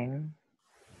suffering,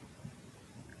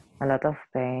 a lot of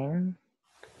pain,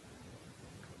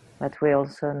 but we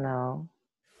also know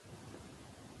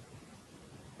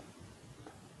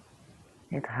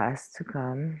it has to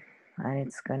come and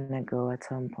it's gonna go at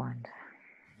some point.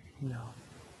 No.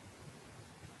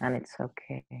 And it's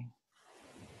okay.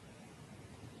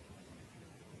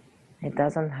 It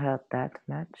doesn't hurt that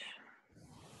much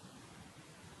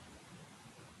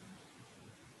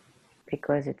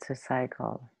because it's a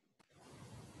cycle.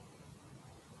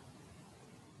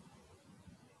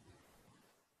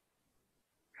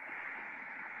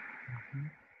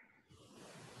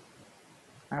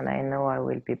 And I know I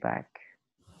will be back.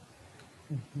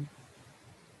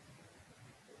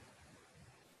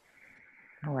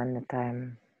 When the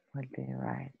time will be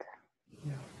right.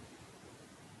 Yeah.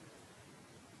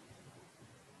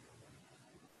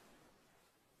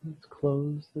 Let's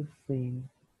close the scene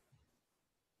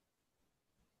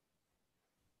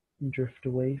and drift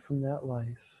away from that life.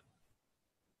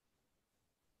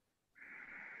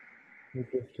 You're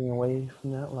drifting away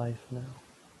from that life now.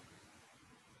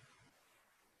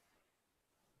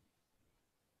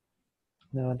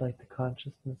 Now I'd like the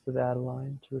consciousness of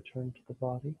Adeline to return to the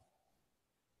body.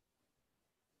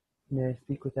 May I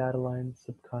speak with Adeline's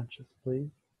subconscious, please?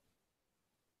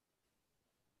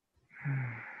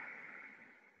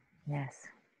 Yes.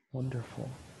 Wonderful.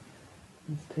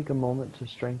 Let's take a moment to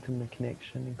strengthen the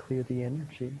connection and clear the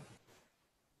energy.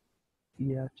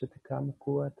 Iya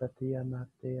chitakamakua tatia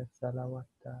matea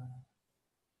salawata.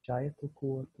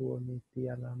 Jayatukua tu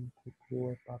nitialam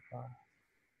kukua papa.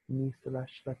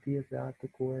 Nisalashvatia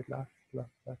zatukua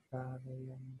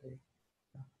laslafatayande.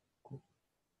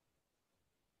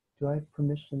 Do I have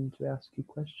permission to ask you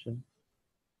questions?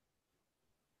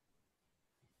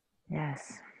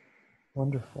 Yes.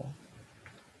 Wonderful.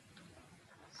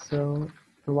 So,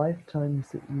 the lifetimes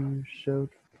that you showed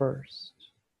first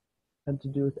had to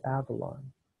do with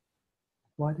Avalon.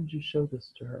 Why did you show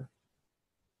this to her?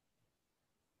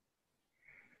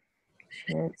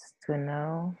 She needs to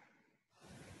know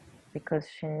because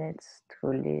she needs to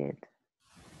lead.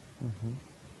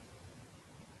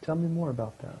 Tell me more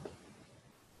about that.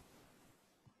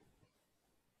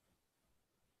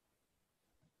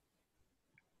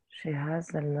 She has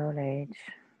the knowledge.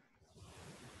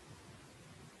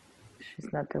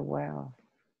 She's not aware of.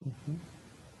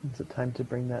 Is it time to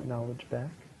bring that knowledge back?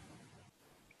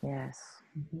 Yes.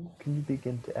 Can you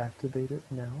begin to activate it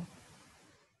now?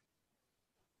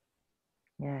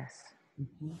 Yes.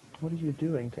 What are you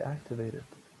doing to activate it?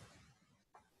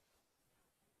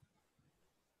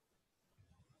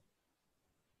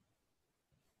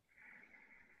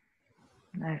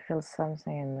 I feel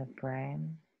something in the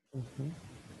brain.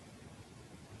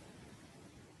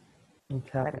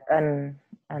 What's Like happening?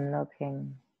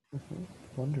 unlocking.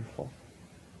 Wonderful.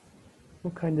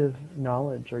 What kind of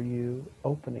knowledge are you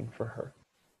opening for her?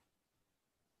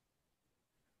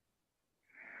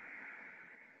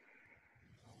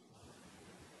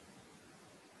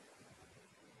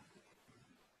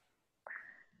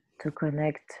 to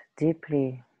connect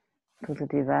deeply to the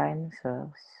divine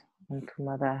source and to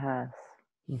Mother Earth.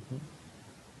 Mm-hmm.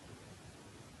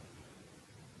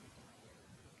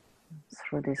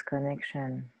 Through this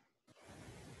connection,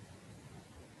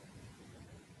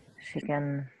 she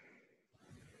can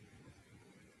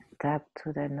tap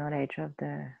to the knowledge of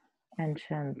the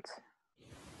ancient,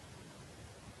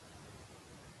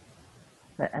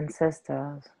 the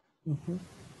ancestors, Mm-hmm.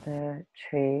 the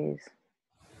trees.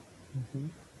 Mm-hmm.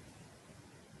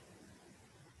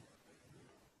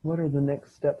 What are the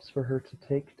next steps for her to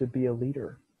take to be a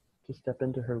leader, to step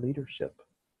into her leadership?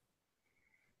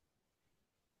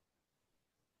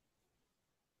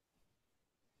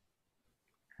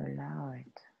 Allow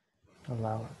it.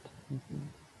 Allow it. Mm-hmm.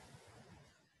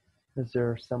 Is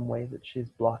there some way that she's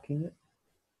blocking it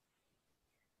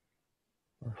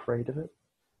or afraid of it?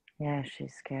 Yeah,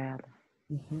 she's scared.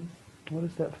 Mm-hmm. Where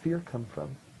does that fear come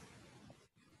from?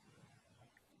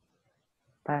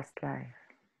 Past life.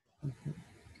 Mm-hmm.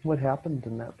 What happened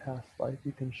in that past life?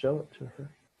 You can show it to her.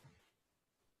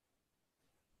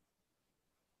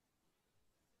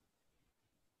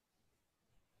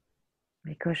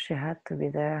 Because she had to be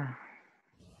there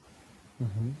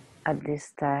Mm-hmm. at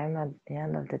this time, at the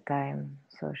end of the time,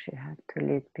 so she had to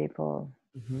lead people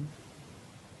Mm-hmm.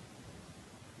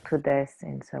 to death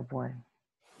in some way.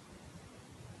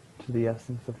 To the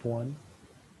essence of one.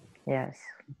 Yes.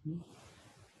 Mm-hmm.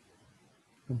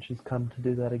 And she's come to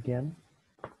do that again.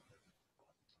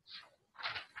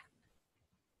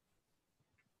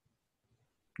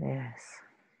 Yes.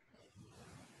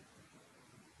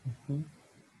 Mm-hmm.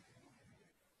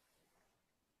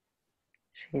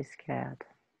 She's scared.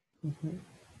 Mm-hmm.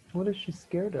 What is she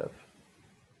scared of?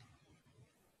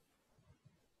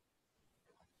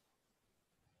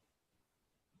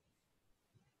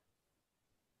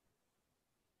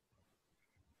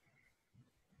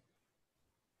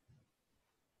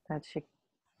 That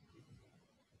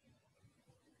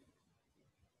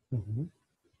Mm-hmm.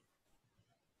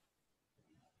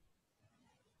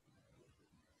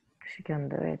 she can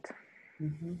do it.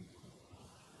 Mm-hmm.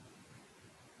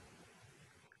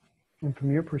 And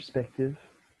from your perspective,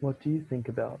 what do you think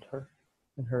about her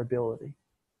and her ability?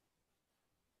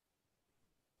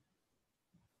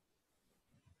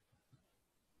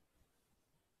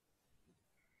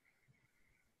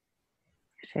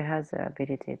 She has the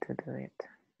ability to do it.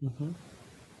 Mm-hmm.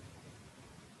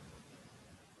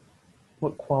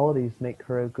 What qualities make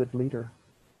her a good leader?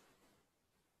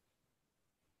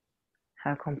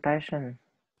 Her compassion,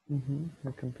 Mm-hmm.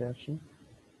 Her compassion.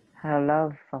 her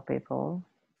love for people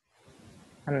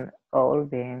and all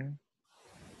being,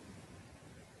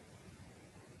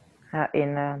 her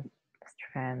inner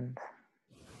strength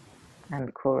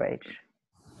and courage.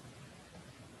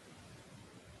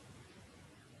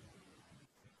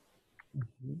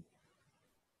 Mm-hmm.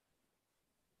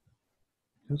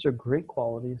 Those are great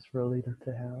qualities for a leader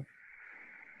to have.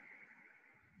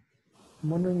 I'm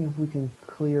wondering if we can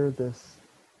clear this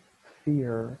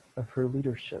fear of her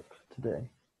leadership today.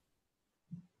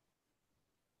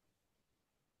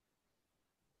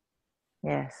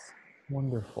 Yes.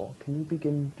 Wonderful. Can you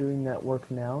begin doing that work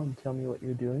now and tell me what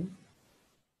you're doing?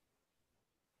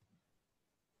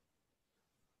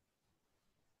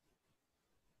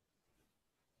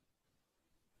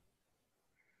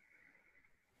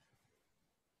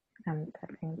 I'm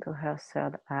tapping to her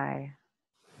third eye.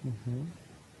 Mm-hmm.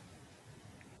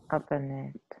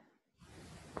 Open it.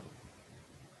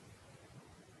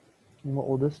 And what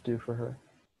will this do for her?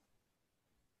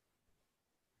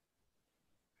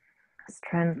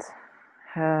 Strength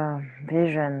her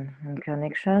vision and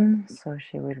connection, so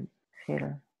she will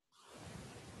feel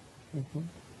Mm-hmm.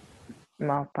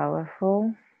 more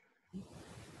powerful.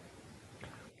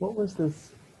 What was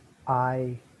this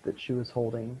eye that she was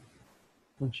holding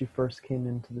when she first came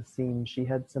into the scene? She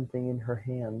had something in her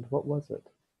hand. What was it?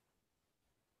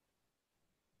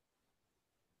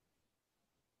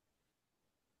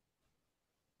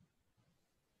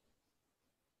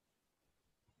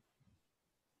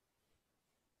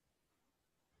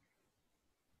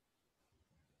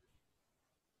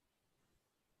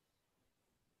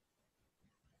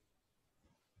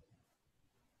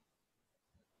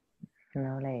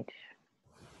 Knowledge.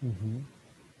 Mm-hmm.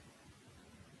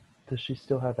 Does she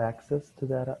still have access to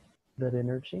that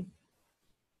energy?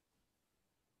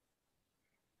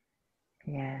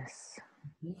 Yes.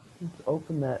 Mm-hmm. Let's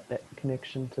open that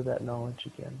connection to that knowledge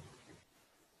again.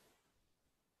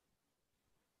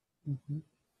 Mm-hmm.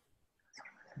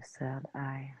 The third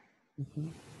eye. Mm-hmm.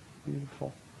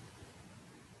 Beautiful.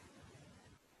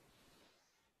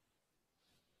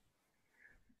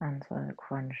 And the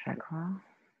crown chakra.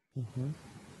 Mm-hmm.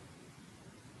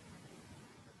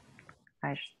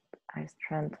 I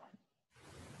strengthen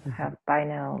her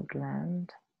pineal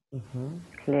gland, Mm-hmm.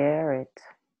 clear it.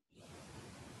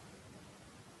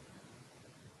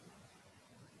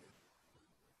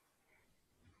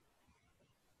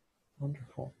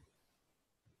 Wonderful.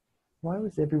 Why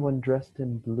was everyone dressed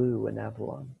in blue in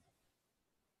Avalon?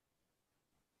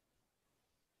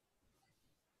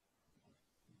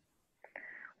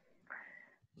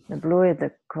 The blue is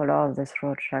the color of the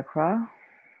throat chakra,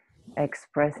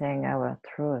 expressing our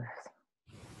truth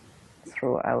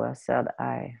through our third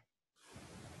eye.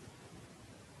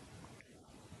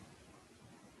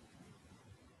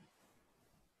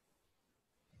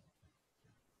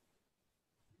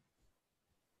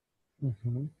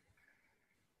 Mm-hmm.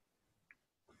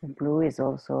 The blue is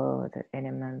also the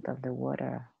element of the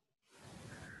water,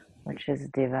 which is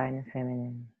divine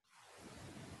feminine,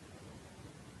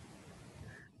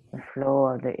 the flow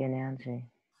of the energy.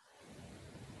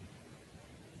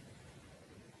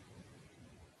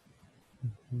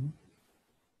 Mm-hmm.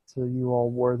 So you all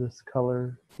wore these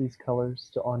colors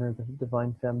to honor the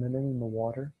divine feminine in the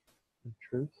water and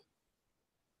truth?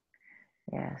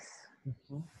 Yes.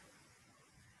 Mm-hmm.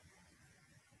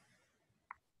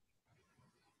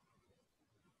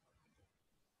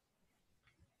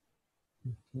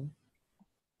 Mm-hmm.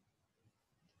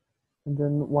 And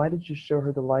then why did you show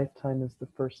her the lifetime as the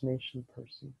First Nation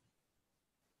person?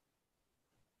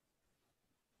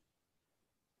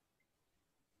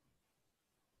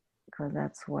 Because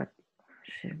that's what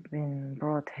she's been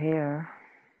brought here.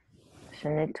 She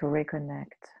needs to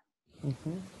reconnect.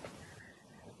 Mm-hmm.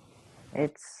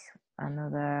 It's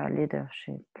another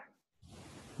leadership.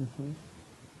 Mm-hmm.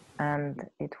 And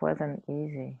it wasn't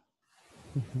easy.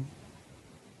 Mm-hmm.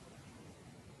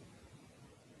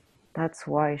 That's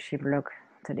why she blocked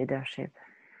the leadership.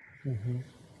 Mm-hmm.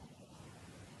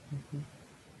 Mm-hmm.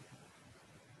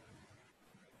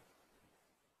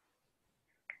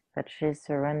 But she's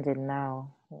surrounded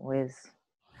now with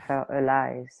her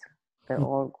allies, the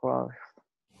old growth.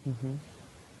 Mm-hmm.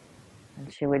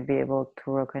 And she will be able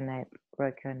to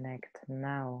reconnect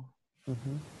now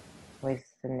Mm-hmm. with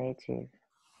the native.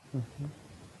 Mm-hmm.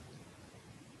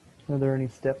 Are there any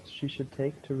steps she should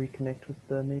take to reconnect with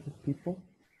the native people?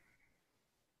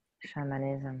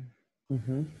 Shamanism,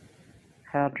 Mm-hmm.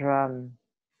 her drum.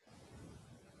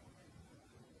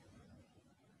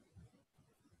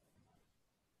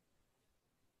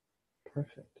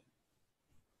 Perfect.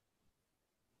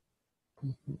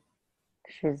 Mm-hmm.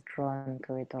 She's drawn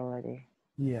to it already.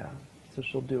 Yeah, so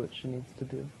she'll do what she needs to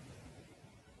do.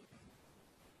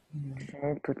 She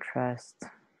needs to trust.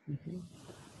 Mm-hmm.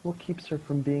 What keeps her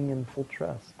from being in full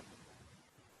trust?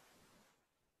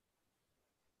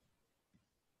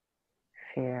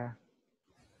 Fear.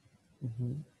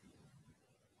 Mm-hmm.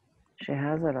 She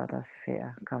has a lot of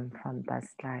fear come from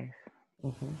past life.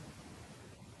 Mm-hmm.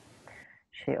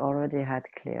 She already had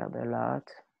cleared a lot,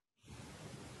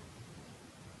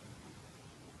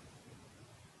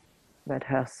 but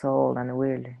her soul and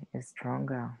will is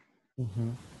stronger. Mm-hmm.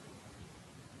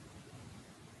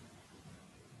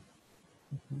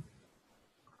 Mm-hmm.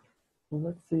 Well,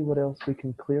 let's see what else we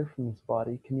can clear from this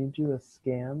body. Can you do a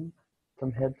scan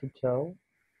from head to toe?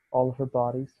 All of her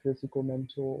bodies, physical,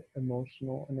 mental,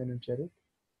 emotional, and energetic?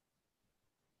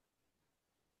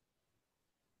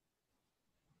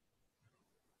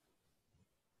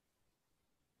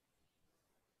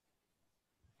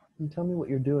 And tell me what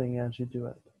you're doing as you do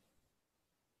it.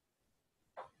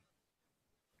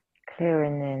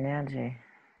 Clearing the energy.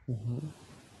 Mm-hmm.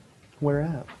 Where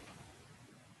at?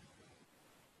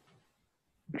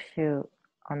 Few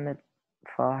on the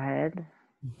forehead.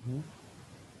 Mm-hmm.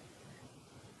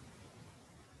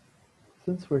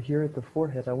 Since we're here at the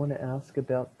forehead, I want to ask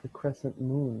about the crescent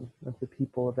moon of the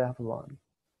people of Avalon.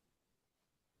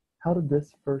 How did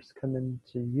this first come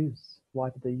into use?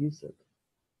 Why did they use it?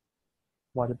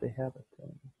 Why did they have it?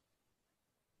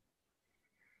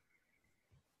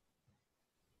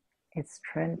 It's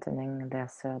strengthening their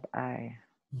third eye.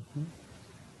 Mm-hmm.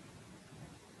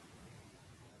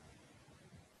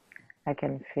 I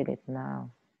can feel it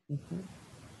now. Mm-hmm.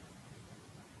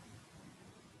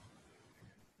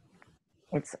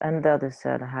 It's under the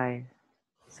third eye,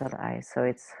 so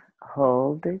it's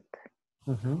hold it,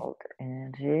 Mm-hmm. hold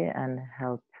energy and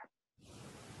help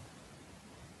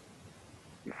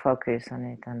focus on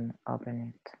it and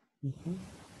open it. Mm-hmm.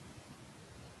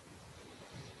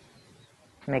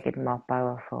 Make it more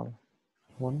powerful.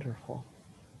 Wonderful.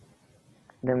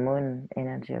 The moon,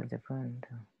 energy of the moon.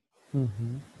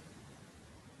 Mm-hmm.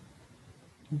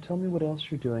 And tell me what else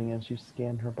you're doing as you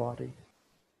scan her body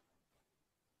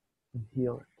and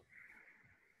heal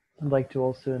it. I'd like to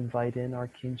also invite in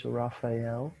Archangel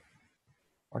Raphael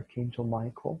Archangel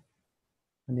Michael,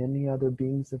 and any other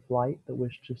beings of light that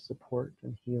wish to support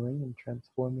in healing and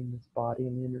transforming this body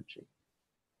and energy.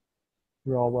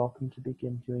 You're all welcome to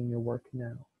begin doing your work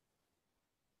now.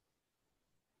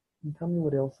 And tell me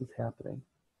what else is happening.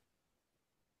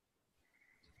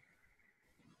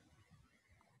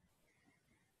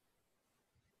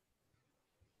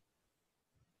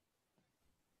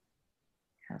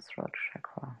 Throat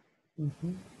chakra.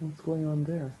 What's going on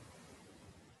there?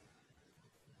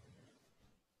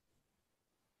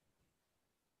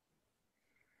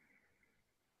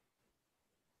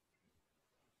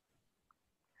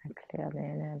 I clear the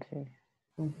energy.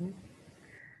 Mm-hmm.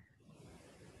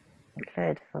 I clear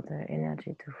it for the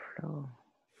energy to flow.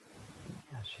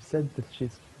 Yeah, she said that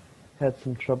she's had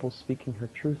some trouble speaking her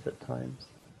truth at times.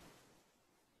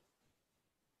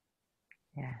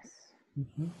 Yes.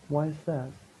 Why is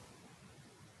that?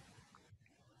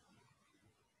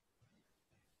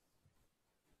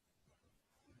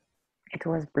 It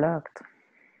was blocked.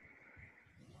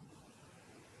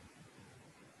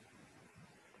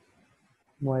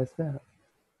 Why is that?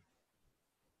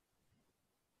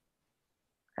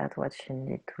 That's what she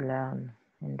needed to learn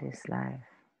in this life.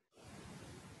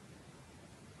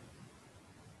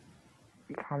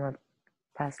 From a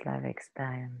past life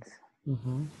experience.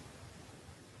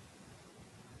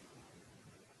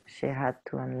 She had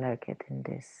to unlock it in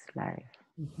this life.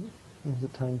 Is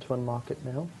it time to unlock it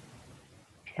now?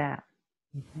 Yeah.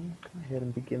 Go ahead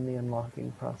and begin the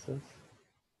unlocking process.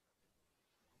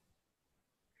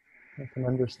 I can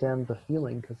understand the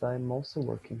feeling because I'm also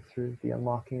working through the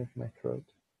unlocking of my throat.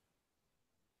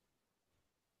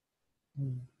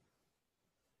 Can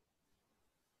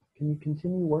you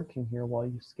continue working here while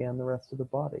you scan the rest of the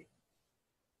body?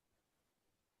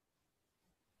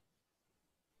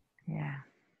 Yeah.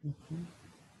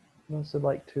 I'd also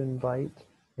like to invite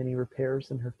any repairs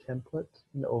in her template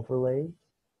and overlays,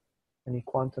 any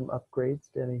quantum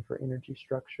upgrades to any of her energy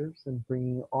structures, and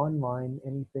bringing online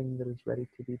anything that is ready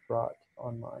to be brought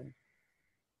online,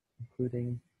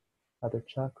 including other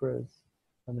chakras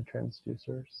and the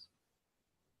transducers.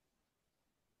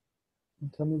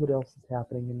 And tell me what else is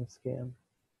happening in the scan.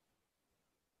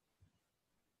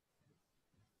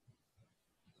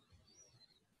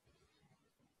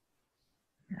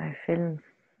 I feel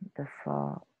the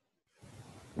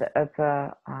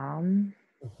upper arm.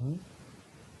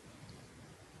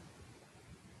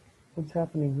 What's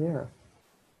happening there?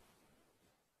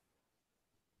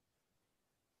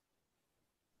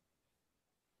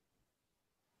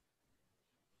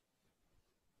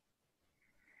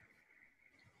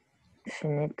 She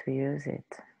needs to use it.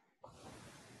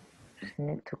 She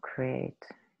needs to create.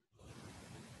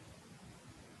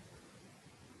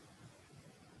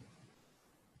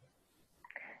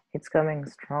 It's coming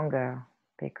stronger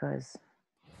because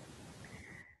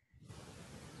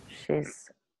she's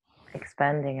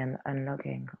expanding and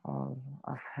unlocking all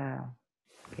of her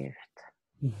gift.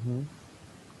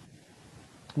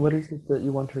 What is it that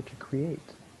you want her to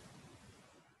create?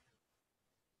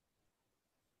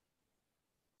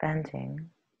 Painting.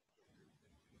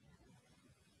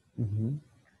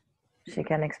 She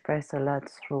can express a lot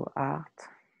through art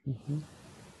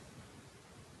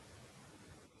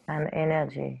and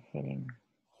energy healing.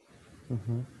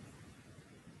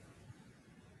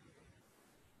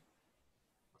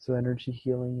 So energy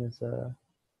healing is a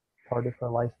part of her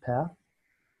life path?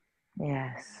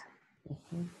 Yes.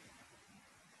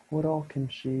 What all can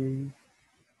she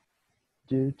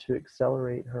do to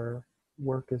accelerate her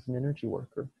work as an energy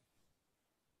worker?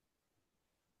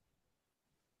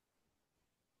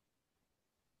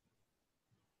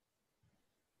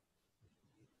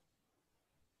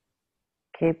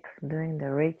 Keep doing the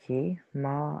Reiki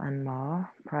more and more.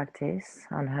 Practice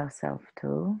on herself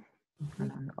too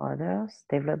and on others.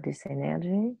 Develop this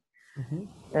energy.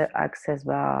 The access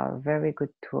bar, very good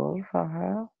tool for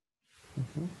her.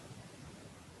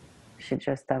 She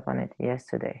just tapped on it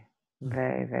yesterday.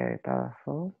 Very, very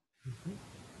powerful.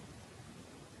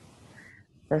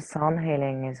 The sound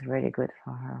healing is really good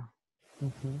for her.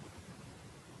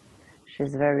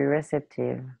 She's very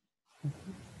receptive.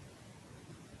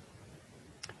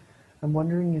 I'm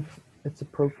wondering if it's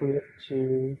appropriate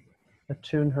to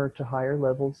attune her to higher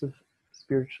levels of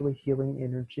spiritually healing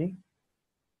energy,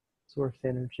 source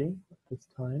energy at this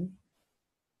time,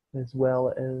 as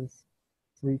well as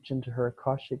reach into her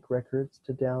Akashic records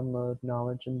to download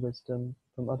knowledge and wisdom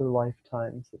from other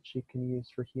lifetimes that she can use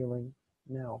for healing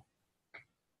now.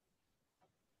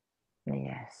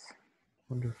 Yes.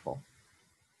 Wonderful.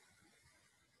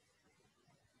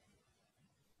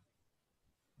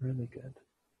 Really good.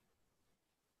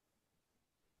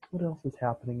 What else is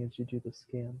happening as you do the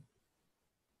scan?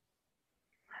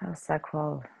 Her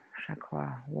sacral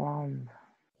chakra warm.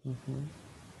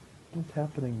 What's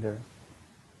happening there?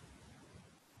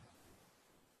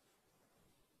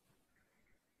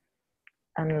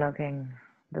 Unlocking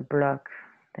the block.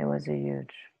 There was a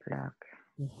huge block.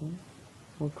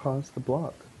 What caused the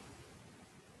block?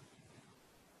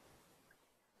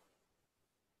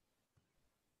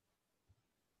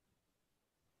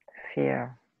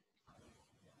 Fear.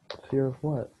 Fear of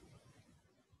what?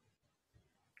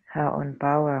 Her own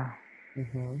power.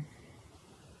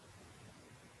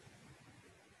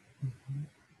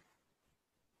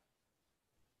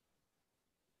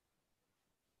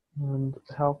 And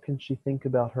how can she think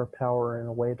about her power in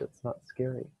a way that's not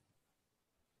scary?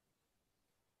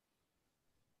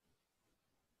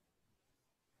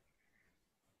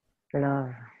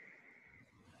 Love.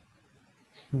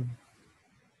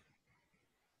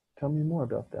 Tell me more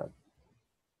about that.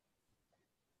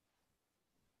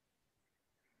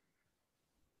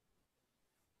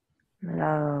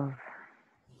 Love.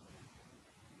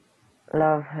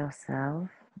 Love herself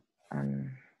and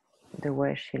the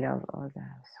way she loves others.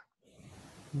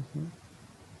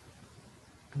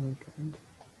 Okay.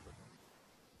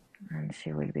 And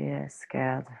she will be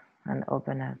scared and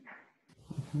open up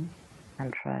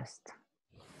and trust.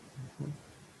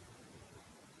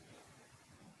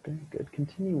 Very good.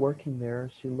 Continue working there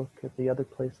as you look at the other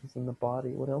places in the body.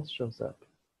 What else shows up?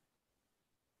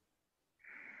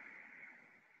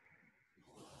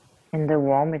 In the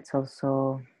womb, it's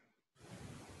also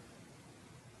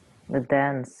the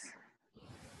dance,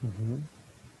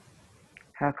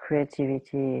 her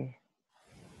creativity.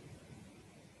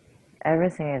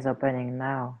 Everything is opening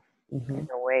now, is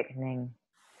awakening.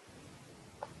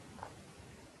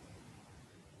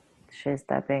 She's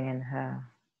tapping in her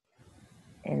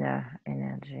inner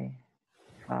energy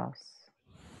force.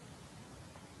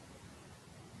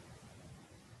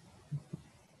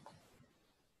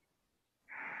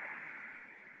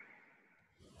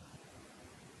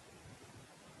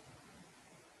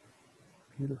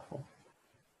 Beautiful.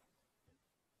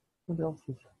 What else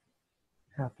is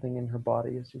happening in her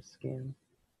body as you scan?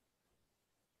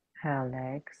 Her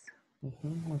legs.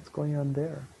 What's going on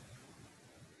there?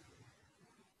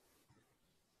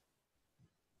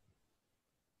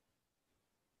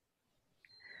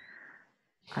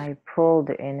 I pull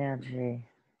the energy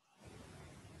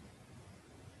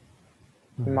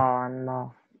more and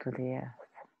more to the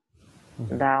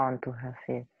earth, down to her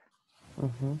feet,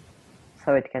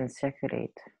 so it can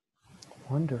circulate.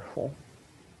 Wonderful.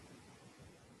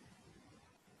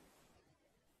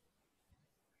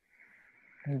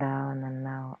 Down and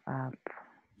now up.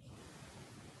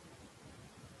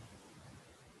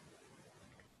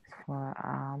 For her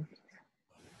arms.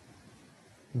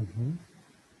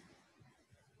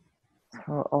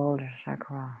 Through all the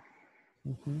chakra.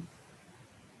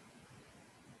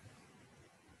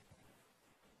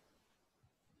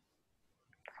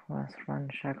 Through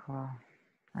front chakra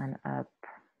and up.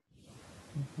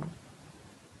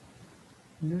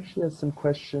 Now she has some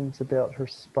questions about her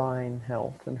spine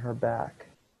health and her back.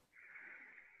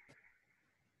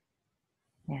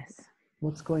 Yes.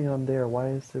 What's going on there? Why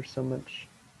is there so much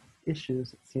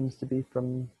issues? It seems to be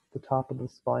from the top of the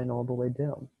spine all the way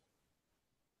down.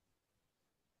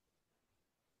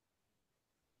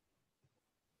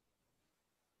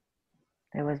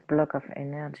 There was block of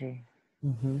energy.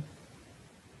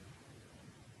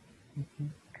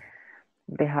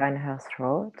 Behind her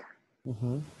throat,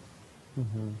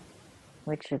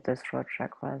 which is the throat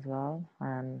chakra as well,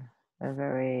 and a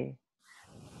very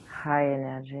high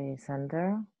energy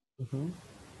center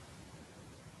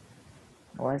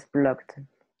was blocked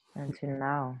until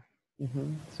now.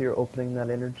 So you're opening that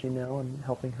energy now and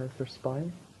helping her with her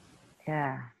spine?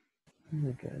 Yeah.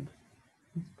 Really good.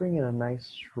 Let's bring in a nice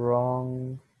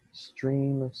strong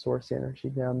stream of source energy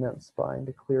down that spine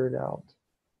to clear it out.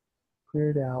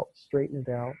 Clear it out, straighten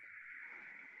it out,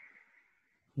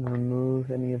 and remove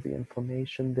any of the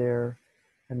inflammation there,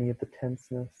 any of the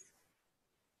tenseness.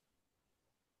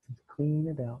 And clean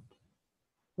it out.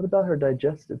 What about her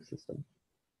digestive system?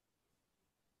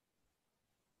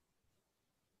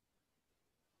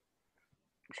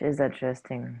 She's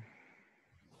adjusting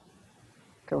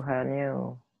to her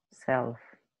new self.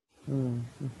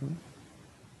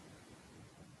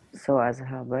 So as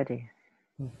her body.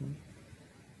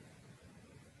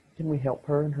 Can we help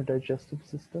her in her digestive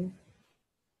system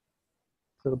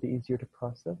so it'll be easier to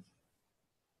process?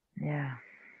 Yeah.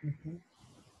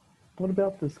 What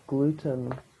about this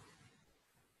gluten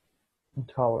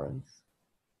intolerance?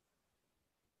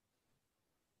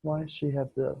 Why does she have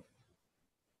this?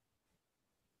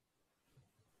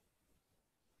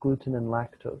 Gluten and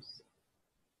lactose.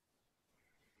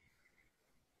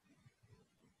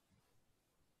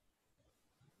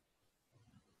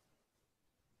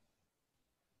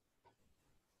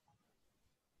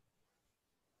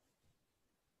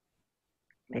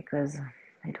 because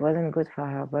it wasn't good for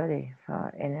her body, for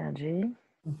her energy.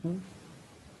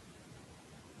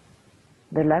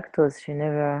 The lactose, she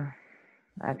never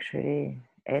actually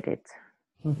ate it,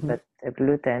 but the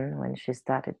gluten, when she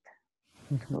started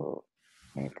to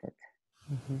eat it,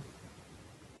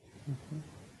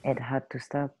 it had to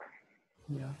stop.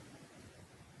 Yeah.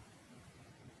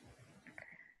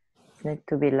 It needs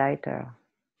to be lighter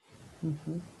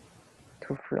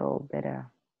to flow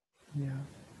better. Yeah.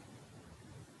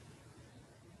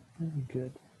 Very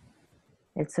good.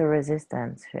 It's a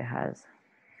resistance she has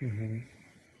in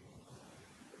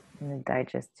the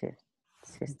digestive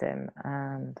system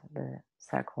and the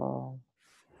sacral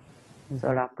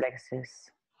solar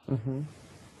plexus.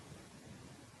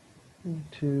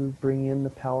 To bring in the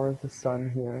power of the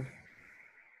sun here,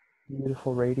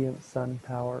 beautiful radiant sun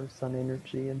power, sun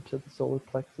energy into the solar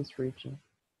plexus region.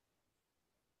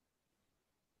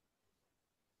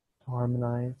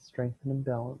 Harmonize, strengthen, and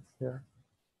balance there.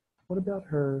 What about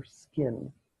her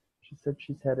skin? She said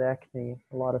she's had acne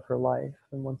a lot of her life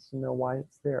and wants to know why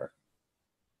it's there.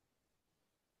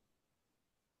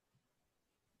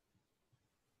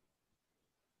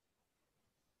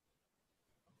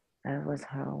 That was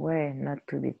her way not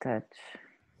to be touched.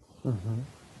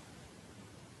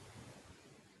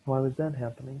 Why was that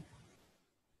happening?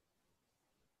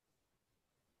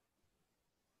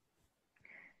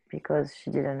 Because she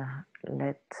didn't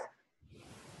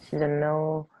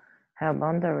know her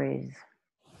boundaries.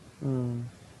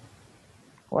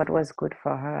 What was good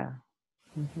for her.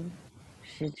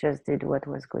 She just did what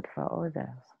was good for others.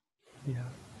 Yeah.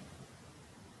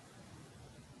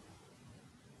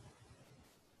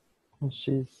 And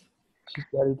she's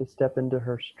ready to step into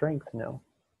her strength now.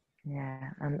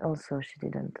 Yeah, and also she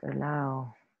didn't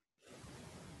allow.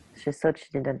 She thought she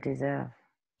didn't deserve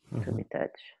to be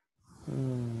touched.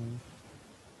 In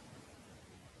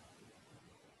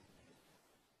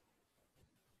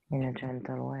a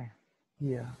gentle way.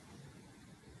 Yeah.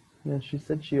 And she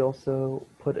said she also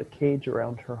put a cage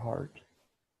around her heart,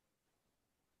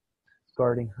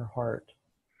 guarding her heart.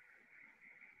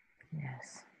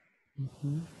 Yes.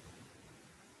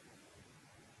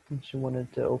 And she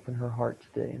wanted to open her heart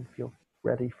today and feel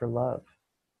ready for love,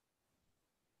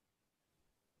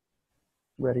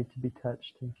 ready to be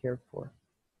touched and cared for.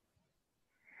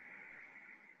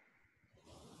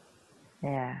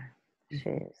 Yeah, she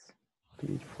is.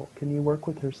 Beautiful. Can you work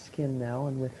with her skin now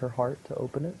and with her heart to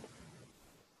open it?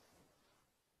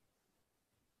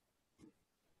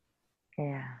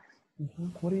 Yeah.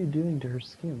 What are you doing to her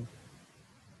skin?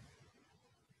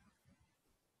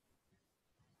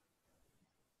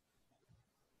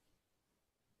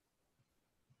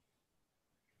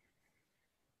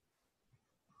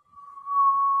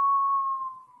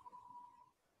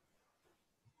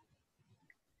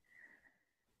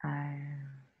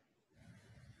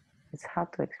 It's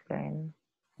hard to explain.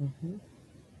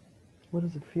 What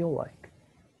does it feel like?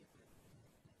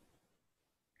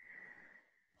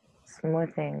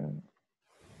 Smoothing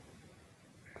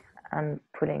and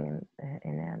putting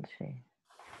energy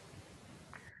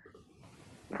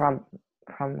from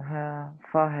her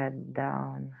forehead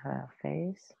down her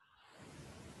face,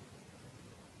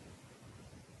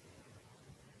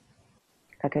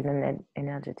 like an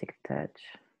energetic touch.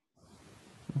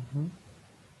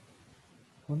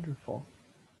 Wonderful.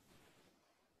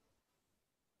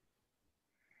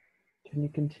 Can you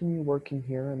continue working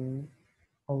here and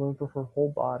all over her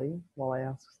whole body while I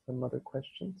ask some other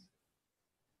questions?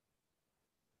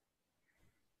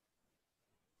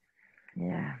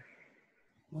 Yeah.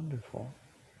 Wonderful.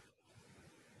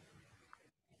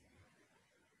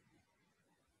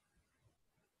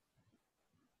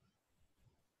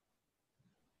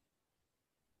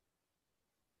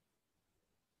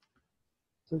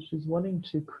 So she's wanting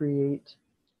to create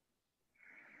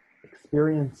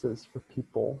experiences for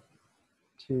people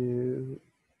to,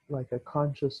 like a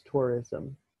conscious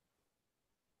tourism.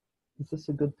 Is this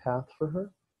a good path for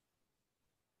her?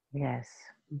 Yes.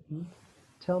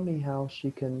 Tell me how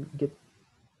she can get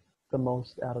the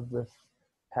most out of this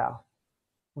path.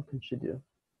 What can she do?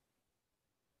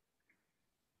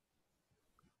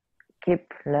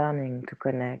 Keep learning to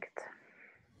connect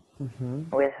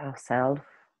with herself,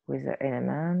 with the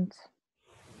element,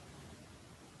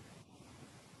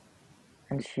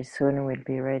 and she soon will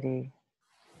be ready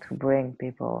to bring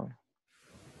people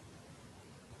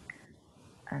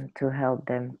and to help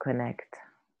them connect.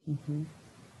 Very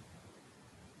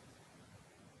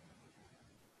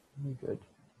good.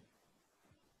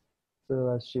 So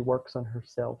as she works on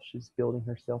herself, she's building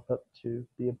herself up to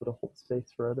be able to hold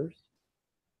space for others.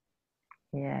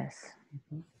 Yes.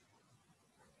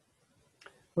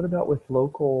 What about with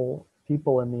local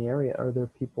people in the area? Are there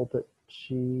people that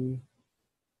she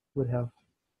would have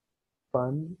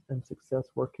fun and success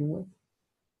working with?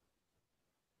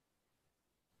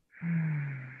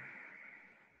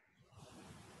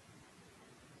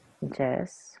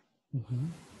 Jess, Mm-hmm.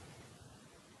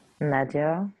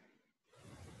 Nadia,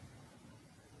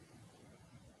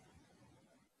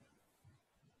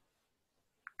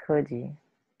 Cody.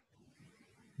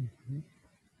 Mm-hmm.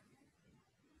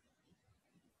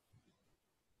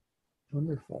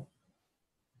 Wonderful.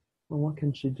 Well, what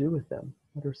can she do with them?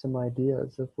 What are some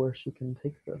ideas of where she can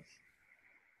take this?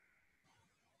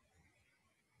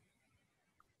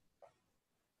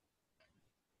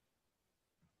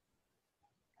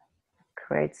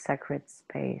 Create sacred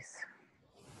space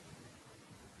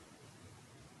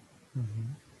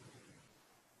Mm-hmm.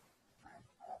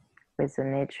 with the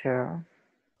nature.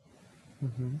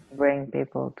 Mm-hmm. Bring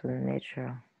people to the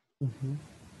nature, Mm-hmm.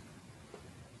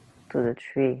 to the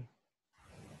tree.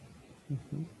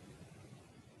 Mm-hmm.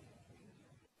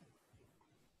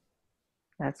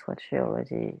 That's what she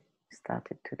already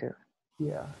started to do.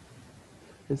 Yeah.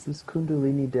 Is this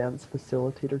Kundalini dance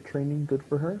facilitator training good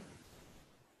for her?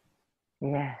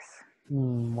 Yes,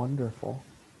 Wonderful.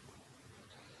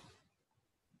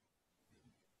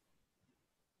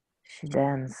 she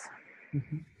danced.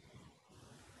 Mm-hmm.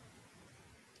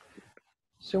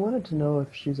 So I wanted to know if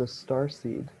she's a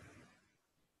starseed.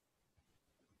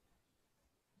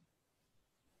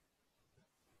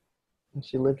 Has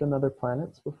she lived on other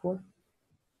planets before?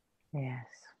 Yes.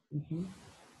 Mm-hmm.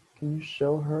 Can you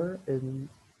show her in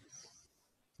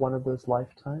one of those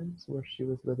lifetimes where she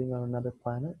was living on another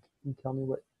planet and tell me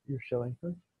what you're showing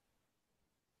her?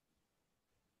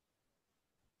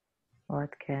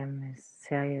 What came is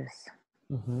serious.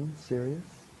 Mm-hmm. Serious?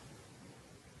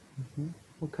 Mm-hmm.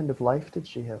 What kind of life did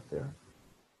she have there?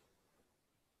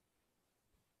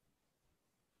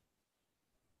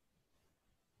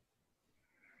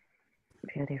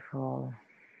 Beautiful.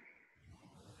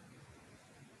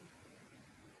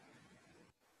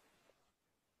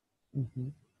 Mm-hmm.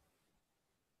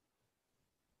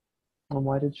 And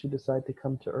why did she decide to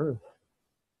come to Earth?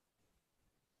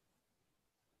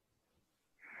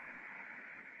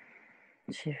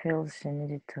 She feels she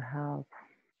needed to help.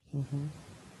 Mm-hmm.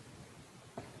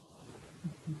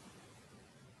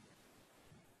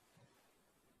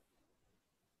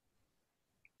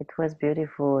 It was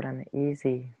beautiful and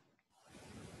easy.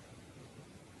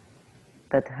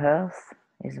 But Earth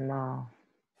is more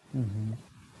Mm-hmm.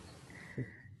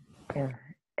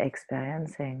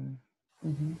 experiencing,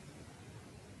 Mm-hmm.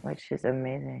 which is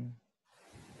amazing.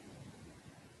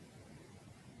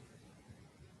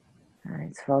 And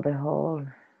it's for the whole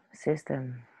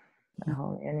system, the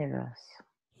whole universe.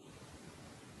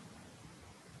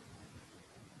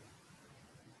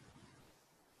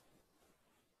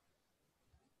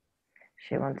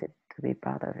 She wanted to be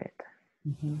part of it.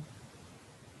 Mm-hmm.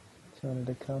 She wanted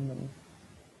to come and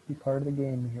be part of the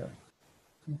game here.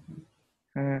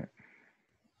 Mm.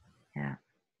 Yeah.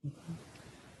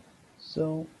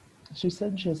 So she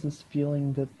said she has this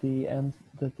feeling that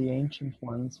the ancient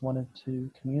ones wanted to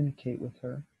communicate with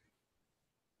her.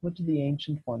 What do the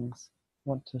ancient ones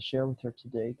want to share with her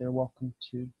today? They're welcome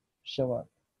to show up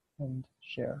and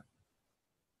share.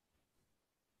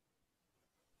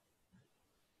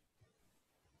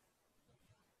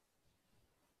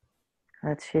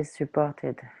 That she's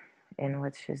supported in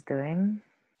what she's doing.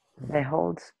 They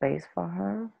hold space for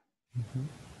her. Mm-hmm.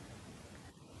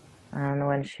 And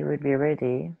when she will be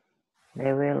ready,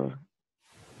 they will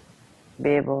be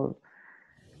able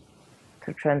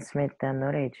to transmit their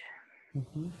knowledge.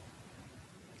 Mm-hmm.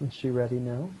 Is she ready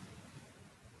now?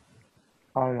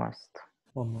 Almost.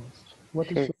 Almost. What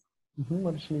does She's she?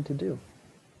 What does she need to do?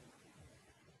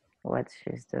 what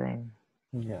she's doing.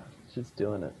 Yeah, she's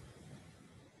doing it.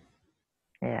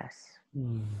 Yes.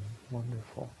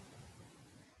 Wonderful.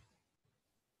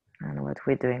 And what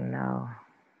we're doing now.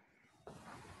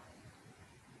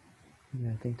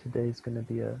 Yeah, I think today's going to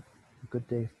be a good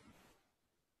day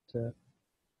to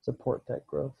support that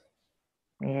growth.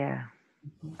 Yeah.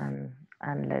 And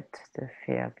let the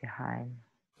fear behind.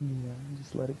 Yeah,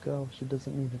 just let it go. She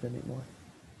doesn't need it anymore.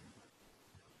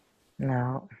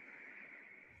 No.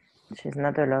 She's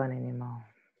not alone anymore.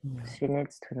 Yeah. She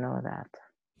needs to know that.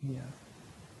 Yeah.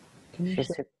 Can you She's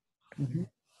show?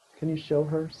 Can you show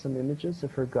her some images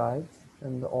of her guides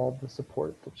and all the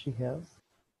support that she has?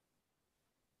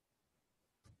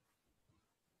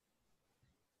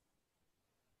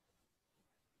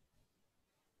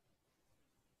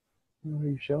 What are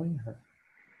you showing her?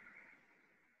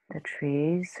 the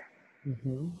trees,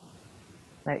 Mm-hmm.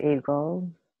 the eagle,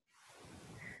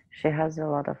 She has a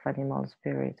lot of animal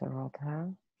spirit around her.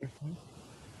 Mm-hmm.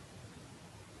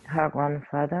 Her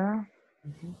grandfather.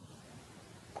 Mm-hmm.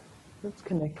 Let's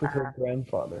connect with her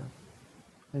grandfather.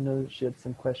 I know that she had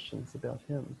some questions about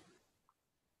him.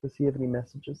 Does he have any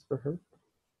messages for her?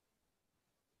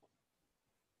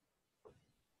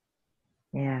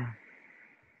 Yeah.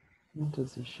 What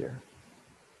does he share?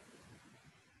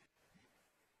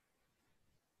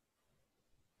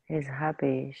 He's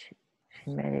happy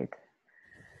she made it.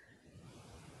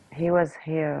 He was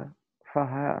here for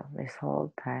her this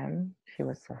whole time. She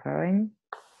was suffering.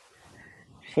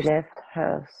 She left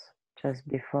hers just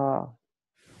before.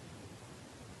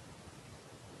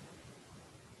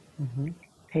 Mm-hmm.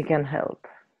 He can help.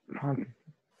 And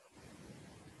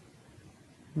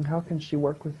how can she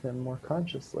work with him more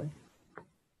consciously?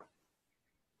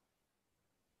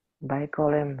 By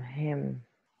calling him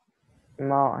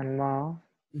more and more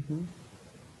Mm-hmm.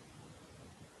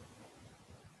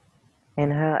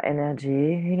 in her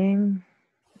energy healing,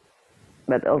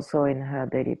 but also in her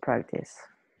daily practice.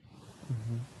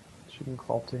 Mm-hmm. She can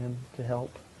call to him to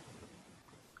help.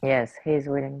 Yes, he's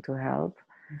willing to help.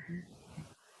 Mm-hmm.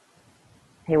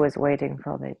 He was waiting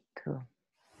for it too.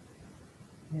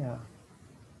 Yeah.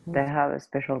 They have a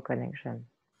special connection.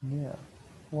 Yeah.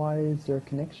 Why is their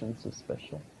connection so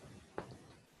special?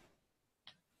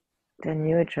 They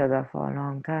knew each other for a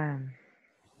long time.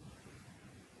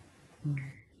 Mm.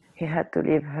 He had to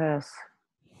leave hers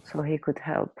so he could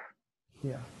help.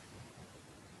 Yeah.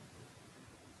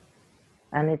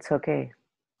 And it's okay.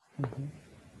 Mm-hmm.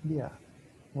 Yeah.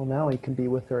 Well, now he can be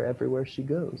with her everywhere she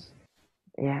goes.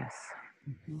 Yes.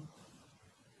 Mm-hmm.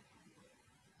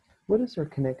 What is her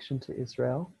connection to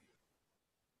Israel?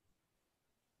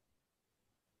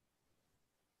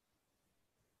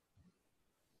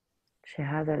 She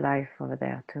had a life over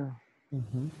there too.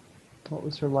 Mm-hmm. What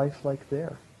was her life like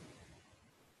there?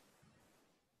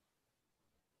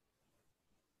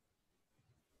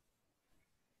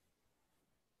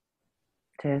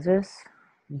 Jesus.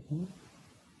 Mm-hmm.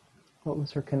 What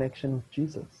was her connection with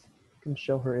Jesus? You can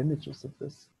show her images of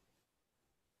this.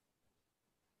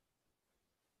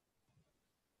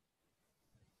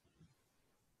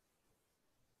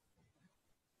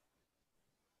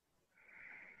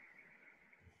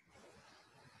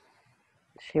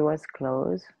 She was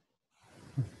close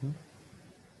Mm-hmm.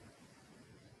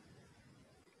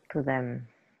 to them.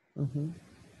 Mm-hmm.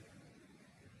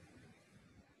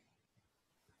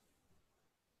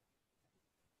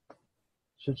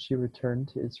 Should she return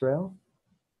to Israel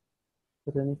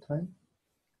at any time?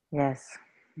 Yes.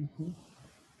 Mm-hmm.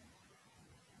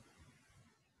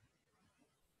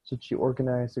 Should she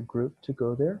organize a group to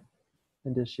go there?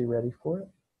 And is she ready for it?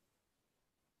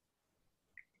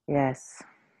 Yes.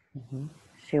 Mm-hmm.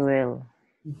 She will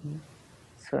Mm-hmm.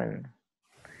 soon.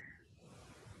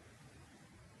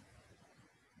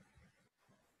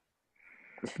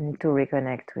 She needs to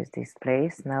reconnect with this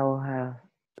place. Now her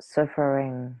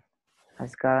suffering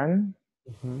has gone.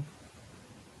 Mm-hmm.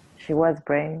 She was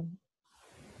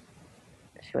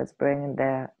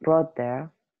brought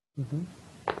there Mm-hmm.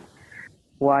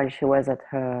 while she was at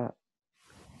her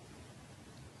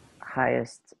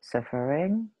highest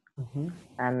suffering Mm-hmm.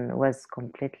 and was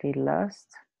completely lost.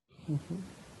 Mm-hmm.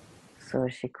 So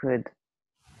she could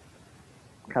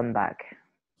come back.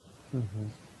 Mm-hmm.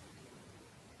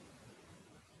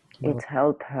 It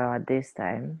helped her at this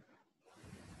time,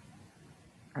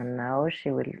 and now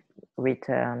she will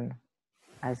return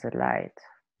as a light.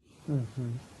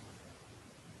 Mm-hmm.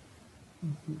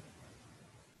 Mm-hmm.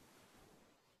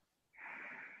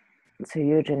 It's a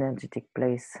huge energetic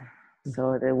place,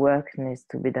 so the work needs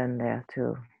to be done there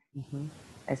too, Mm-hmm.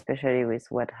 especially with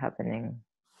what's happening.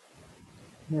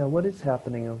 Yeah, what is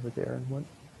happening over there, and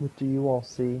what do you all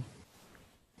see?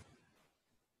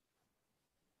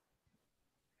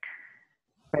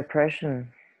 Repression,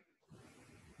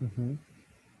 Mm-hmm.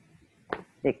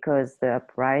 because the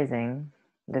uprising,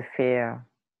 the fear,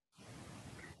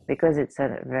 because it's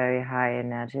a very high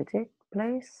energetic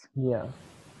place, Yeah.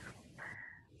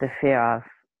 the fear of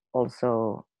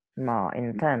also more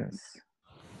intense.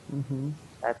 Mm-hmm.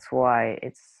 That's why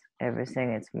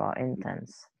everything is more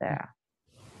intense there.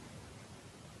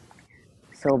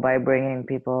 So by bringing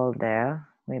people there,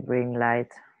 we bring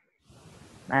light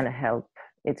and help.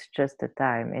 It's just a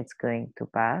time, it's going to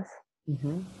pass,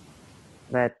 Mm-hmm.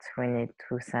 but we need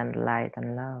to send light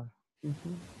and love.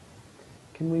 Mm-hmm.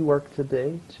 Can we work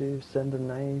today to send a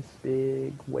nice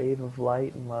big wave of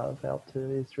light and love out to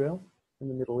Israel and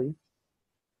the Middle East?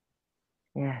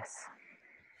 Yes.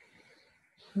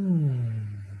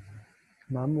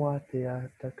 Mamwatea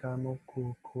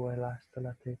takamoku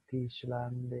koelastalate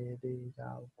tishlamde de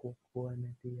dao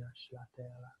kukuemetia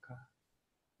shlatelaka.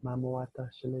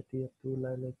 Mamwata shaletia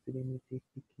tula letrimiti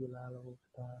pikilalo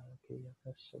ta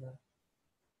kayatashra.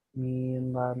 Mi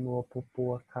la no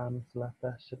popua kams la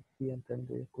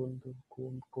tashientende kundu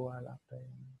kum koala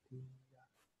pemetia.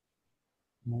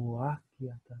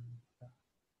 Muakiatansa.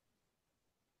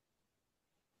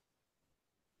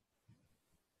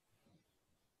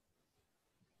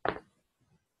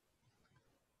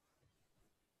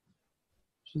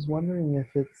 She's wondering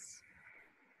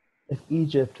if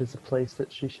Egypt is a place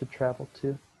that she should travel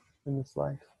to in this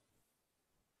life.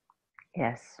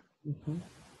 Yes. Mm-hmm.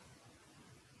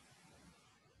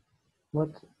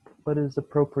 What is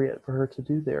appropriate for her to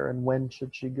do there, and when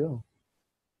should she go?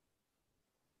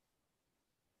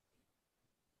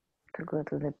 To go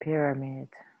to the pyramid.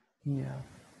 Yeah.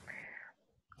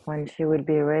 When she will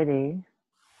be ready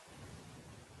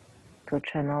to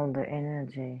channel the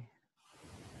energy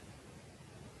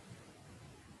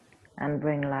and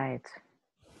bring light.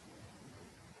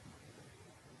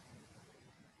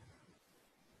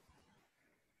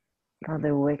 For the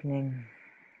awakening,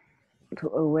 to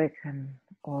awaken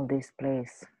all this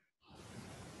place.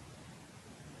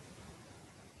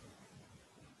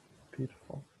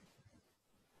 Beautiful.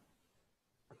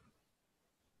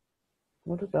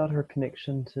 What about her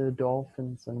connection to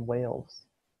dolphins and whales?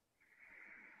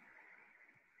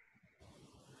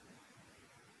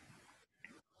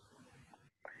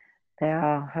 They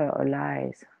are her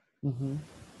allies. Mm-hmm.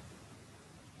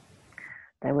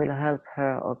 They will help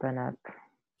her open up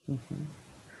Mm-hmm.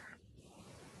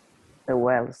 the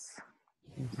wells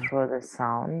Mm-hmm. through the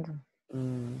sound,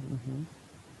 Mm-hmm.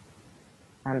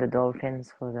 and the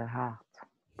dolphins through the heart.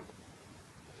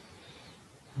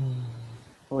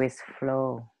 With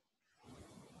flow.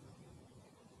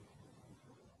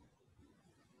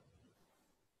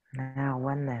 Now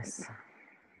oneness.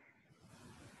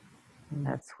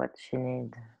 That's what she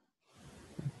needs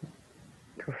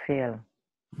to feel.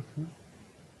 Mm-hmm.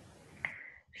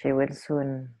 She will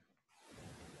soon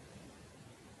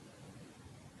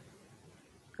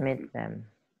meet them.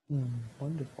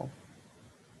 Wonderful.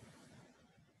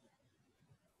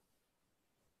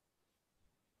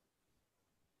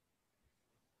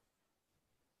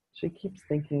 She keeps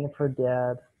thinking of her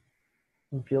dad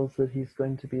and feels that he's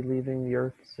going to be leaving the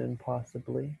earth soon,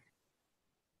 possibly,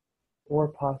 or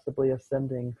possibly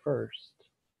ascending first.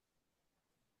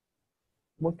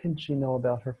 What can she know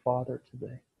about her father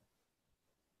today?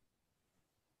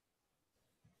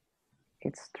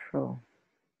 It's true.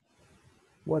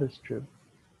 What is true?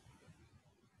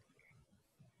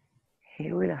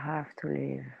 He will have to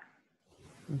leave.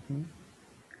 Mm-hmm.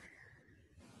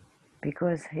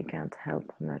 Because he can't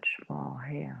help much more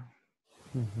here.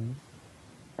 Mm-hmm.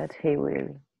 But he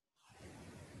will.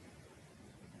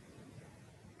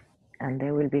 And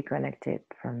they will be connected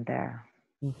from there.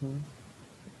 Mm-hmm.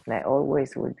 They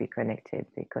always will be connected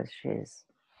because she's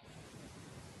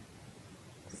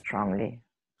strongly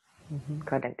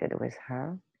connected with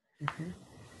her. Mm-hmm.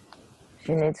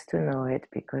 She needs to know it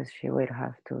because she will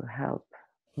have to help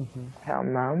her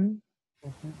mom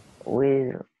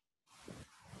with,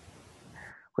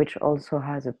 which also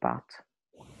has a part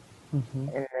in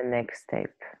the next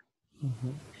step.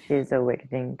 She's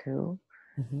awakening too,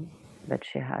 but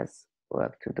she has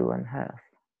work to do on her.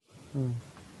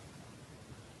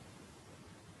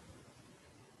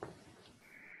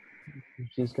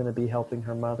 She's going to be helping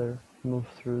her mother move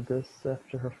through this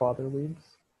after her father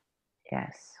leaves?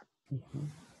 Yes.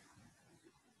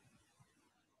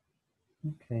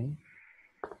 Okay.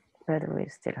 But we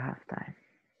still have time.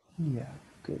 Yeah,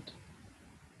 good.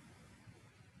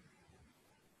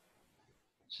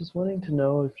 She's wanting to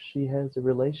know if she has a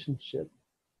relationship,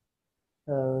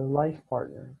 a life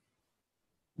partner,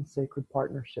 a sacred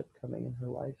partnership coming in her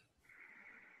life.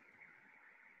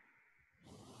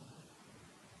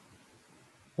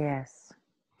 Yes.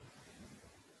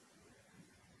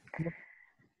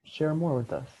 Share more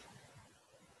with us.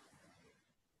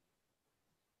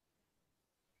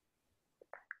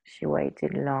 She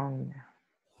waited long.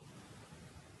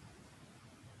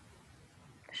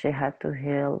 She had to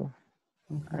heal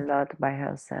a lot by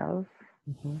herself,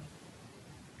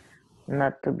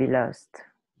 not to be lost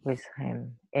with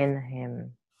him, in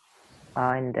him,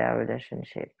 or in their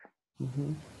relationship.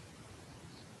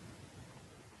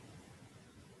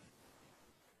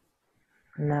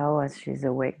 Now, as she's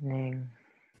awakening,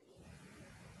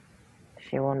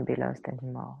 she won't be lost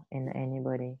anymore in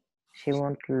anybody. She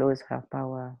won't lose her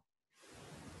power.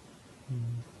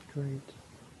 Great.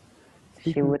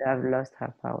 She would have lost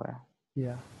her power.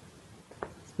 Yeah.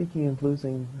 Speaking of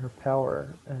losing her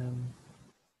power,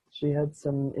 she had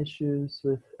some issues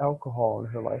with alcohol in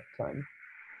her lifetime.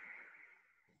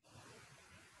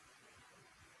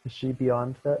 Is she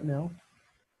beyond that now?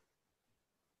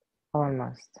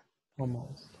 Almost.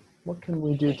 Almost. What can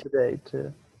we do today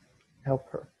to help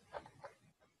her?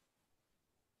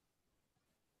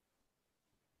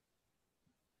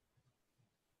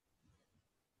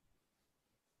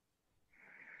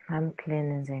 I'm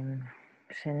cleansing.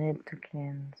 She needs to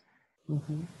cleanse.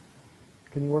 Mm-hmm.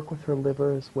 Can you work with her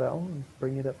liver as well and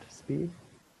bring it up to speed?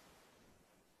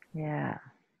 Yeah.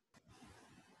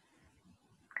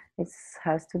 It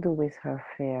has to do with her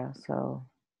fear. So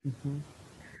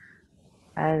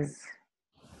as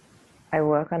I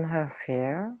work on her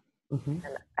fear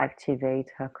and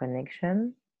activate her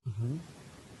connection,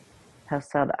 her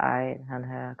third eye and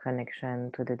her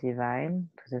connection to the divine,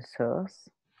 to the source,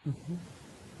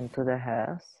 and to the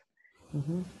earth,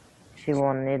 she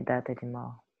won't need that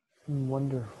anymore.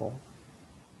 Wonderful.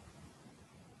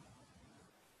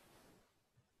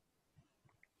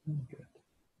 Good.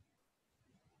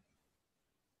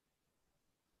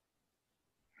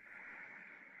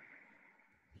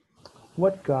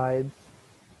 What guides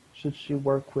should she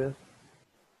work with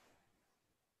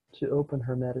to open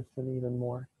her medicine even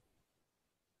more?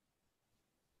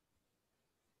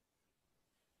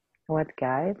 What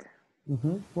guide?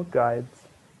 What guides?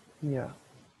 Yeah.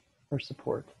 Her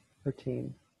support, her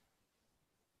team.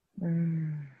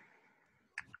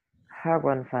 Her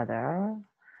grandfather,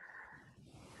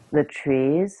 the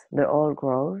trees, the old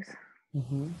growth,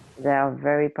 they are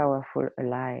very powerful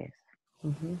allies.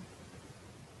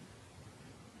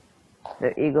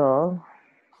 The eagle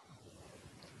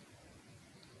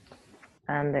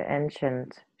and the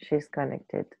ancient, she's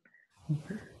connected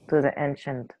to the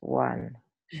ancient one.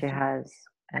 She has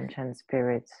ancient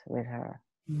spirits with her.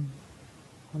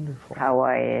 Wonderful.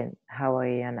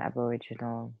 Hawaiian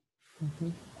Aboriginal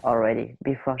already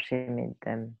before she meet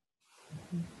them.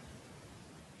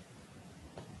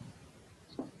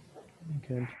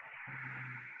 Good.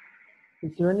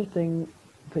 Is there anything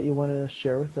that you want to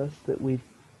share with us that we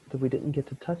didn't get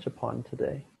to touch upon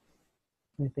today?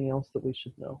 Anything else that we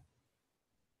should know?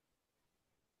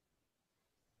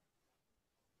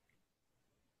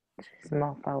 She's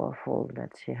more powerful than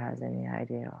she has any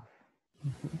idea of.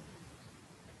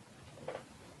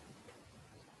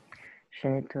 She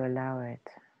needs to allow it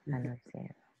and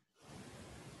receive.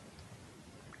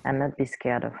 And not be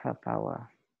scared of her power.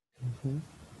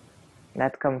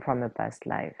 That comes from a past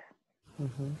life.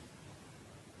 And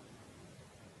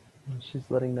she's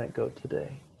letting that go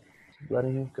today. She's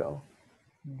letting it go.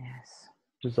 Yes.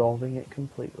 Dissolving it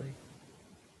completely.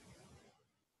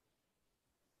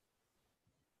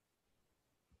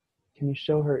 Can you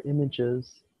show her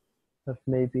images of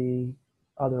maybe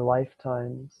other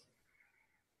lifetimes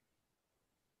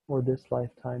or this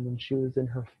lifetime when she was in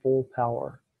her full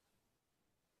power,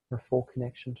 her full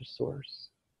connection to source?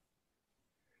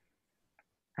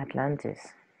 Atlantis.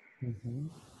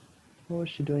 What was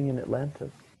she doing in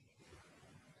Atlantis?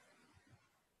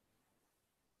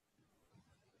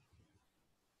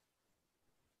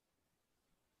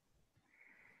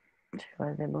 She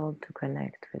was able to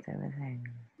connect with everything.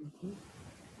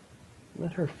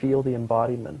 Let her feel the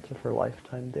embodiment of her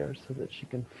lifetime there so that she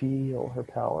can feel her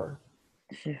power.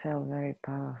 She felt very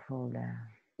powerful there.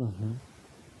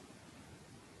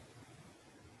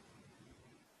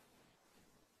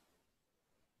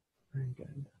 Very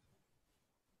good.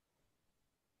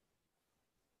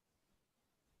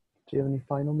 Do you have any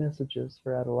final messages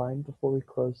for Adeline before we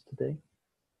close today?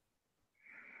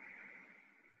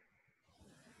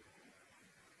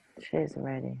 She's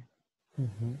ready.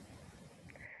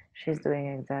 She's doing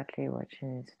exactly what she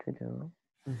needs to do.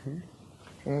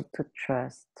 She needs to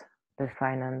trust the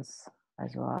finance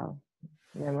as well.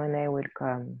 The money will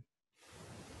come.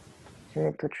 She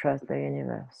needs to trust the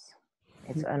universe.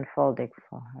 It's unfolding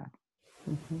for her.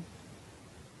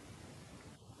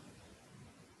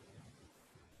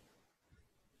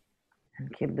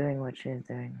 And keep doing what she's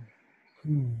doing.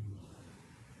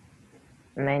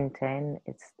 Maintain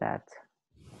it's that.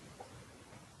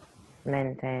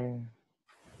 Maintain.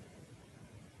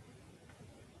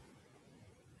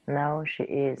 Now she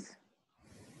is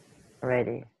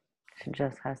ready. She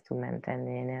just has to maintain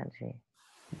the energy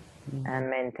and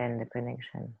maintain the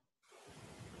connection.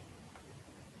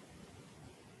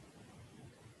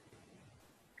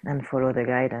 And follow the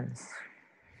guidance.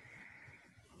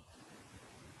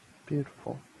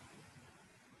 Beautiful.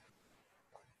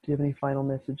 Do you have any final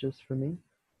messages for me?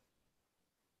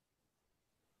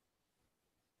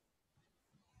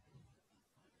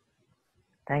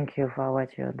 Thank you for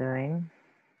what you're doing.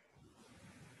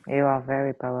 You are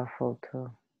very powerful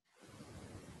too.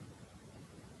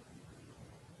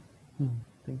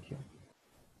 Thank you.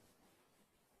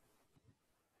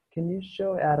 Can you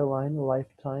show Adeline a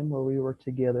lifetime where we were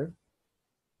together?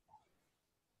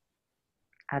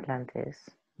 Atlantis.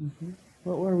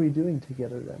 What were we doing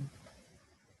together then?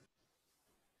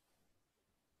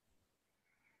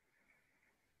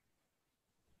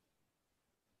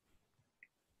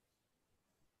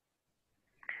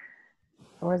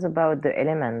 It was about the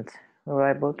element. We were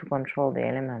able to control the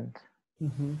element.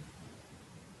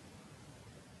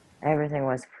 Everything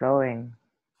was flowing.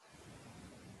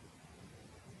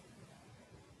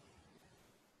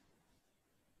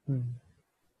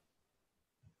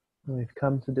 We've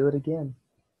come to do it again.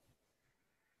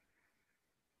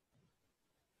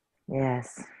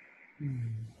 Yes.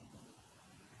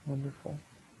 Wonderful.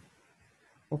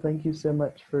 Well, thank you so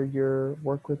much for your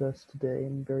work with us today.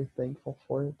 I'm very thankful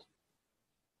for it.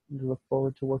 And look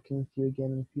forward to working with you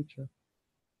again in the future.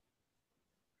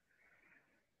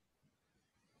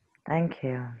 Thank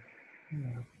you.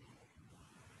 Yeah.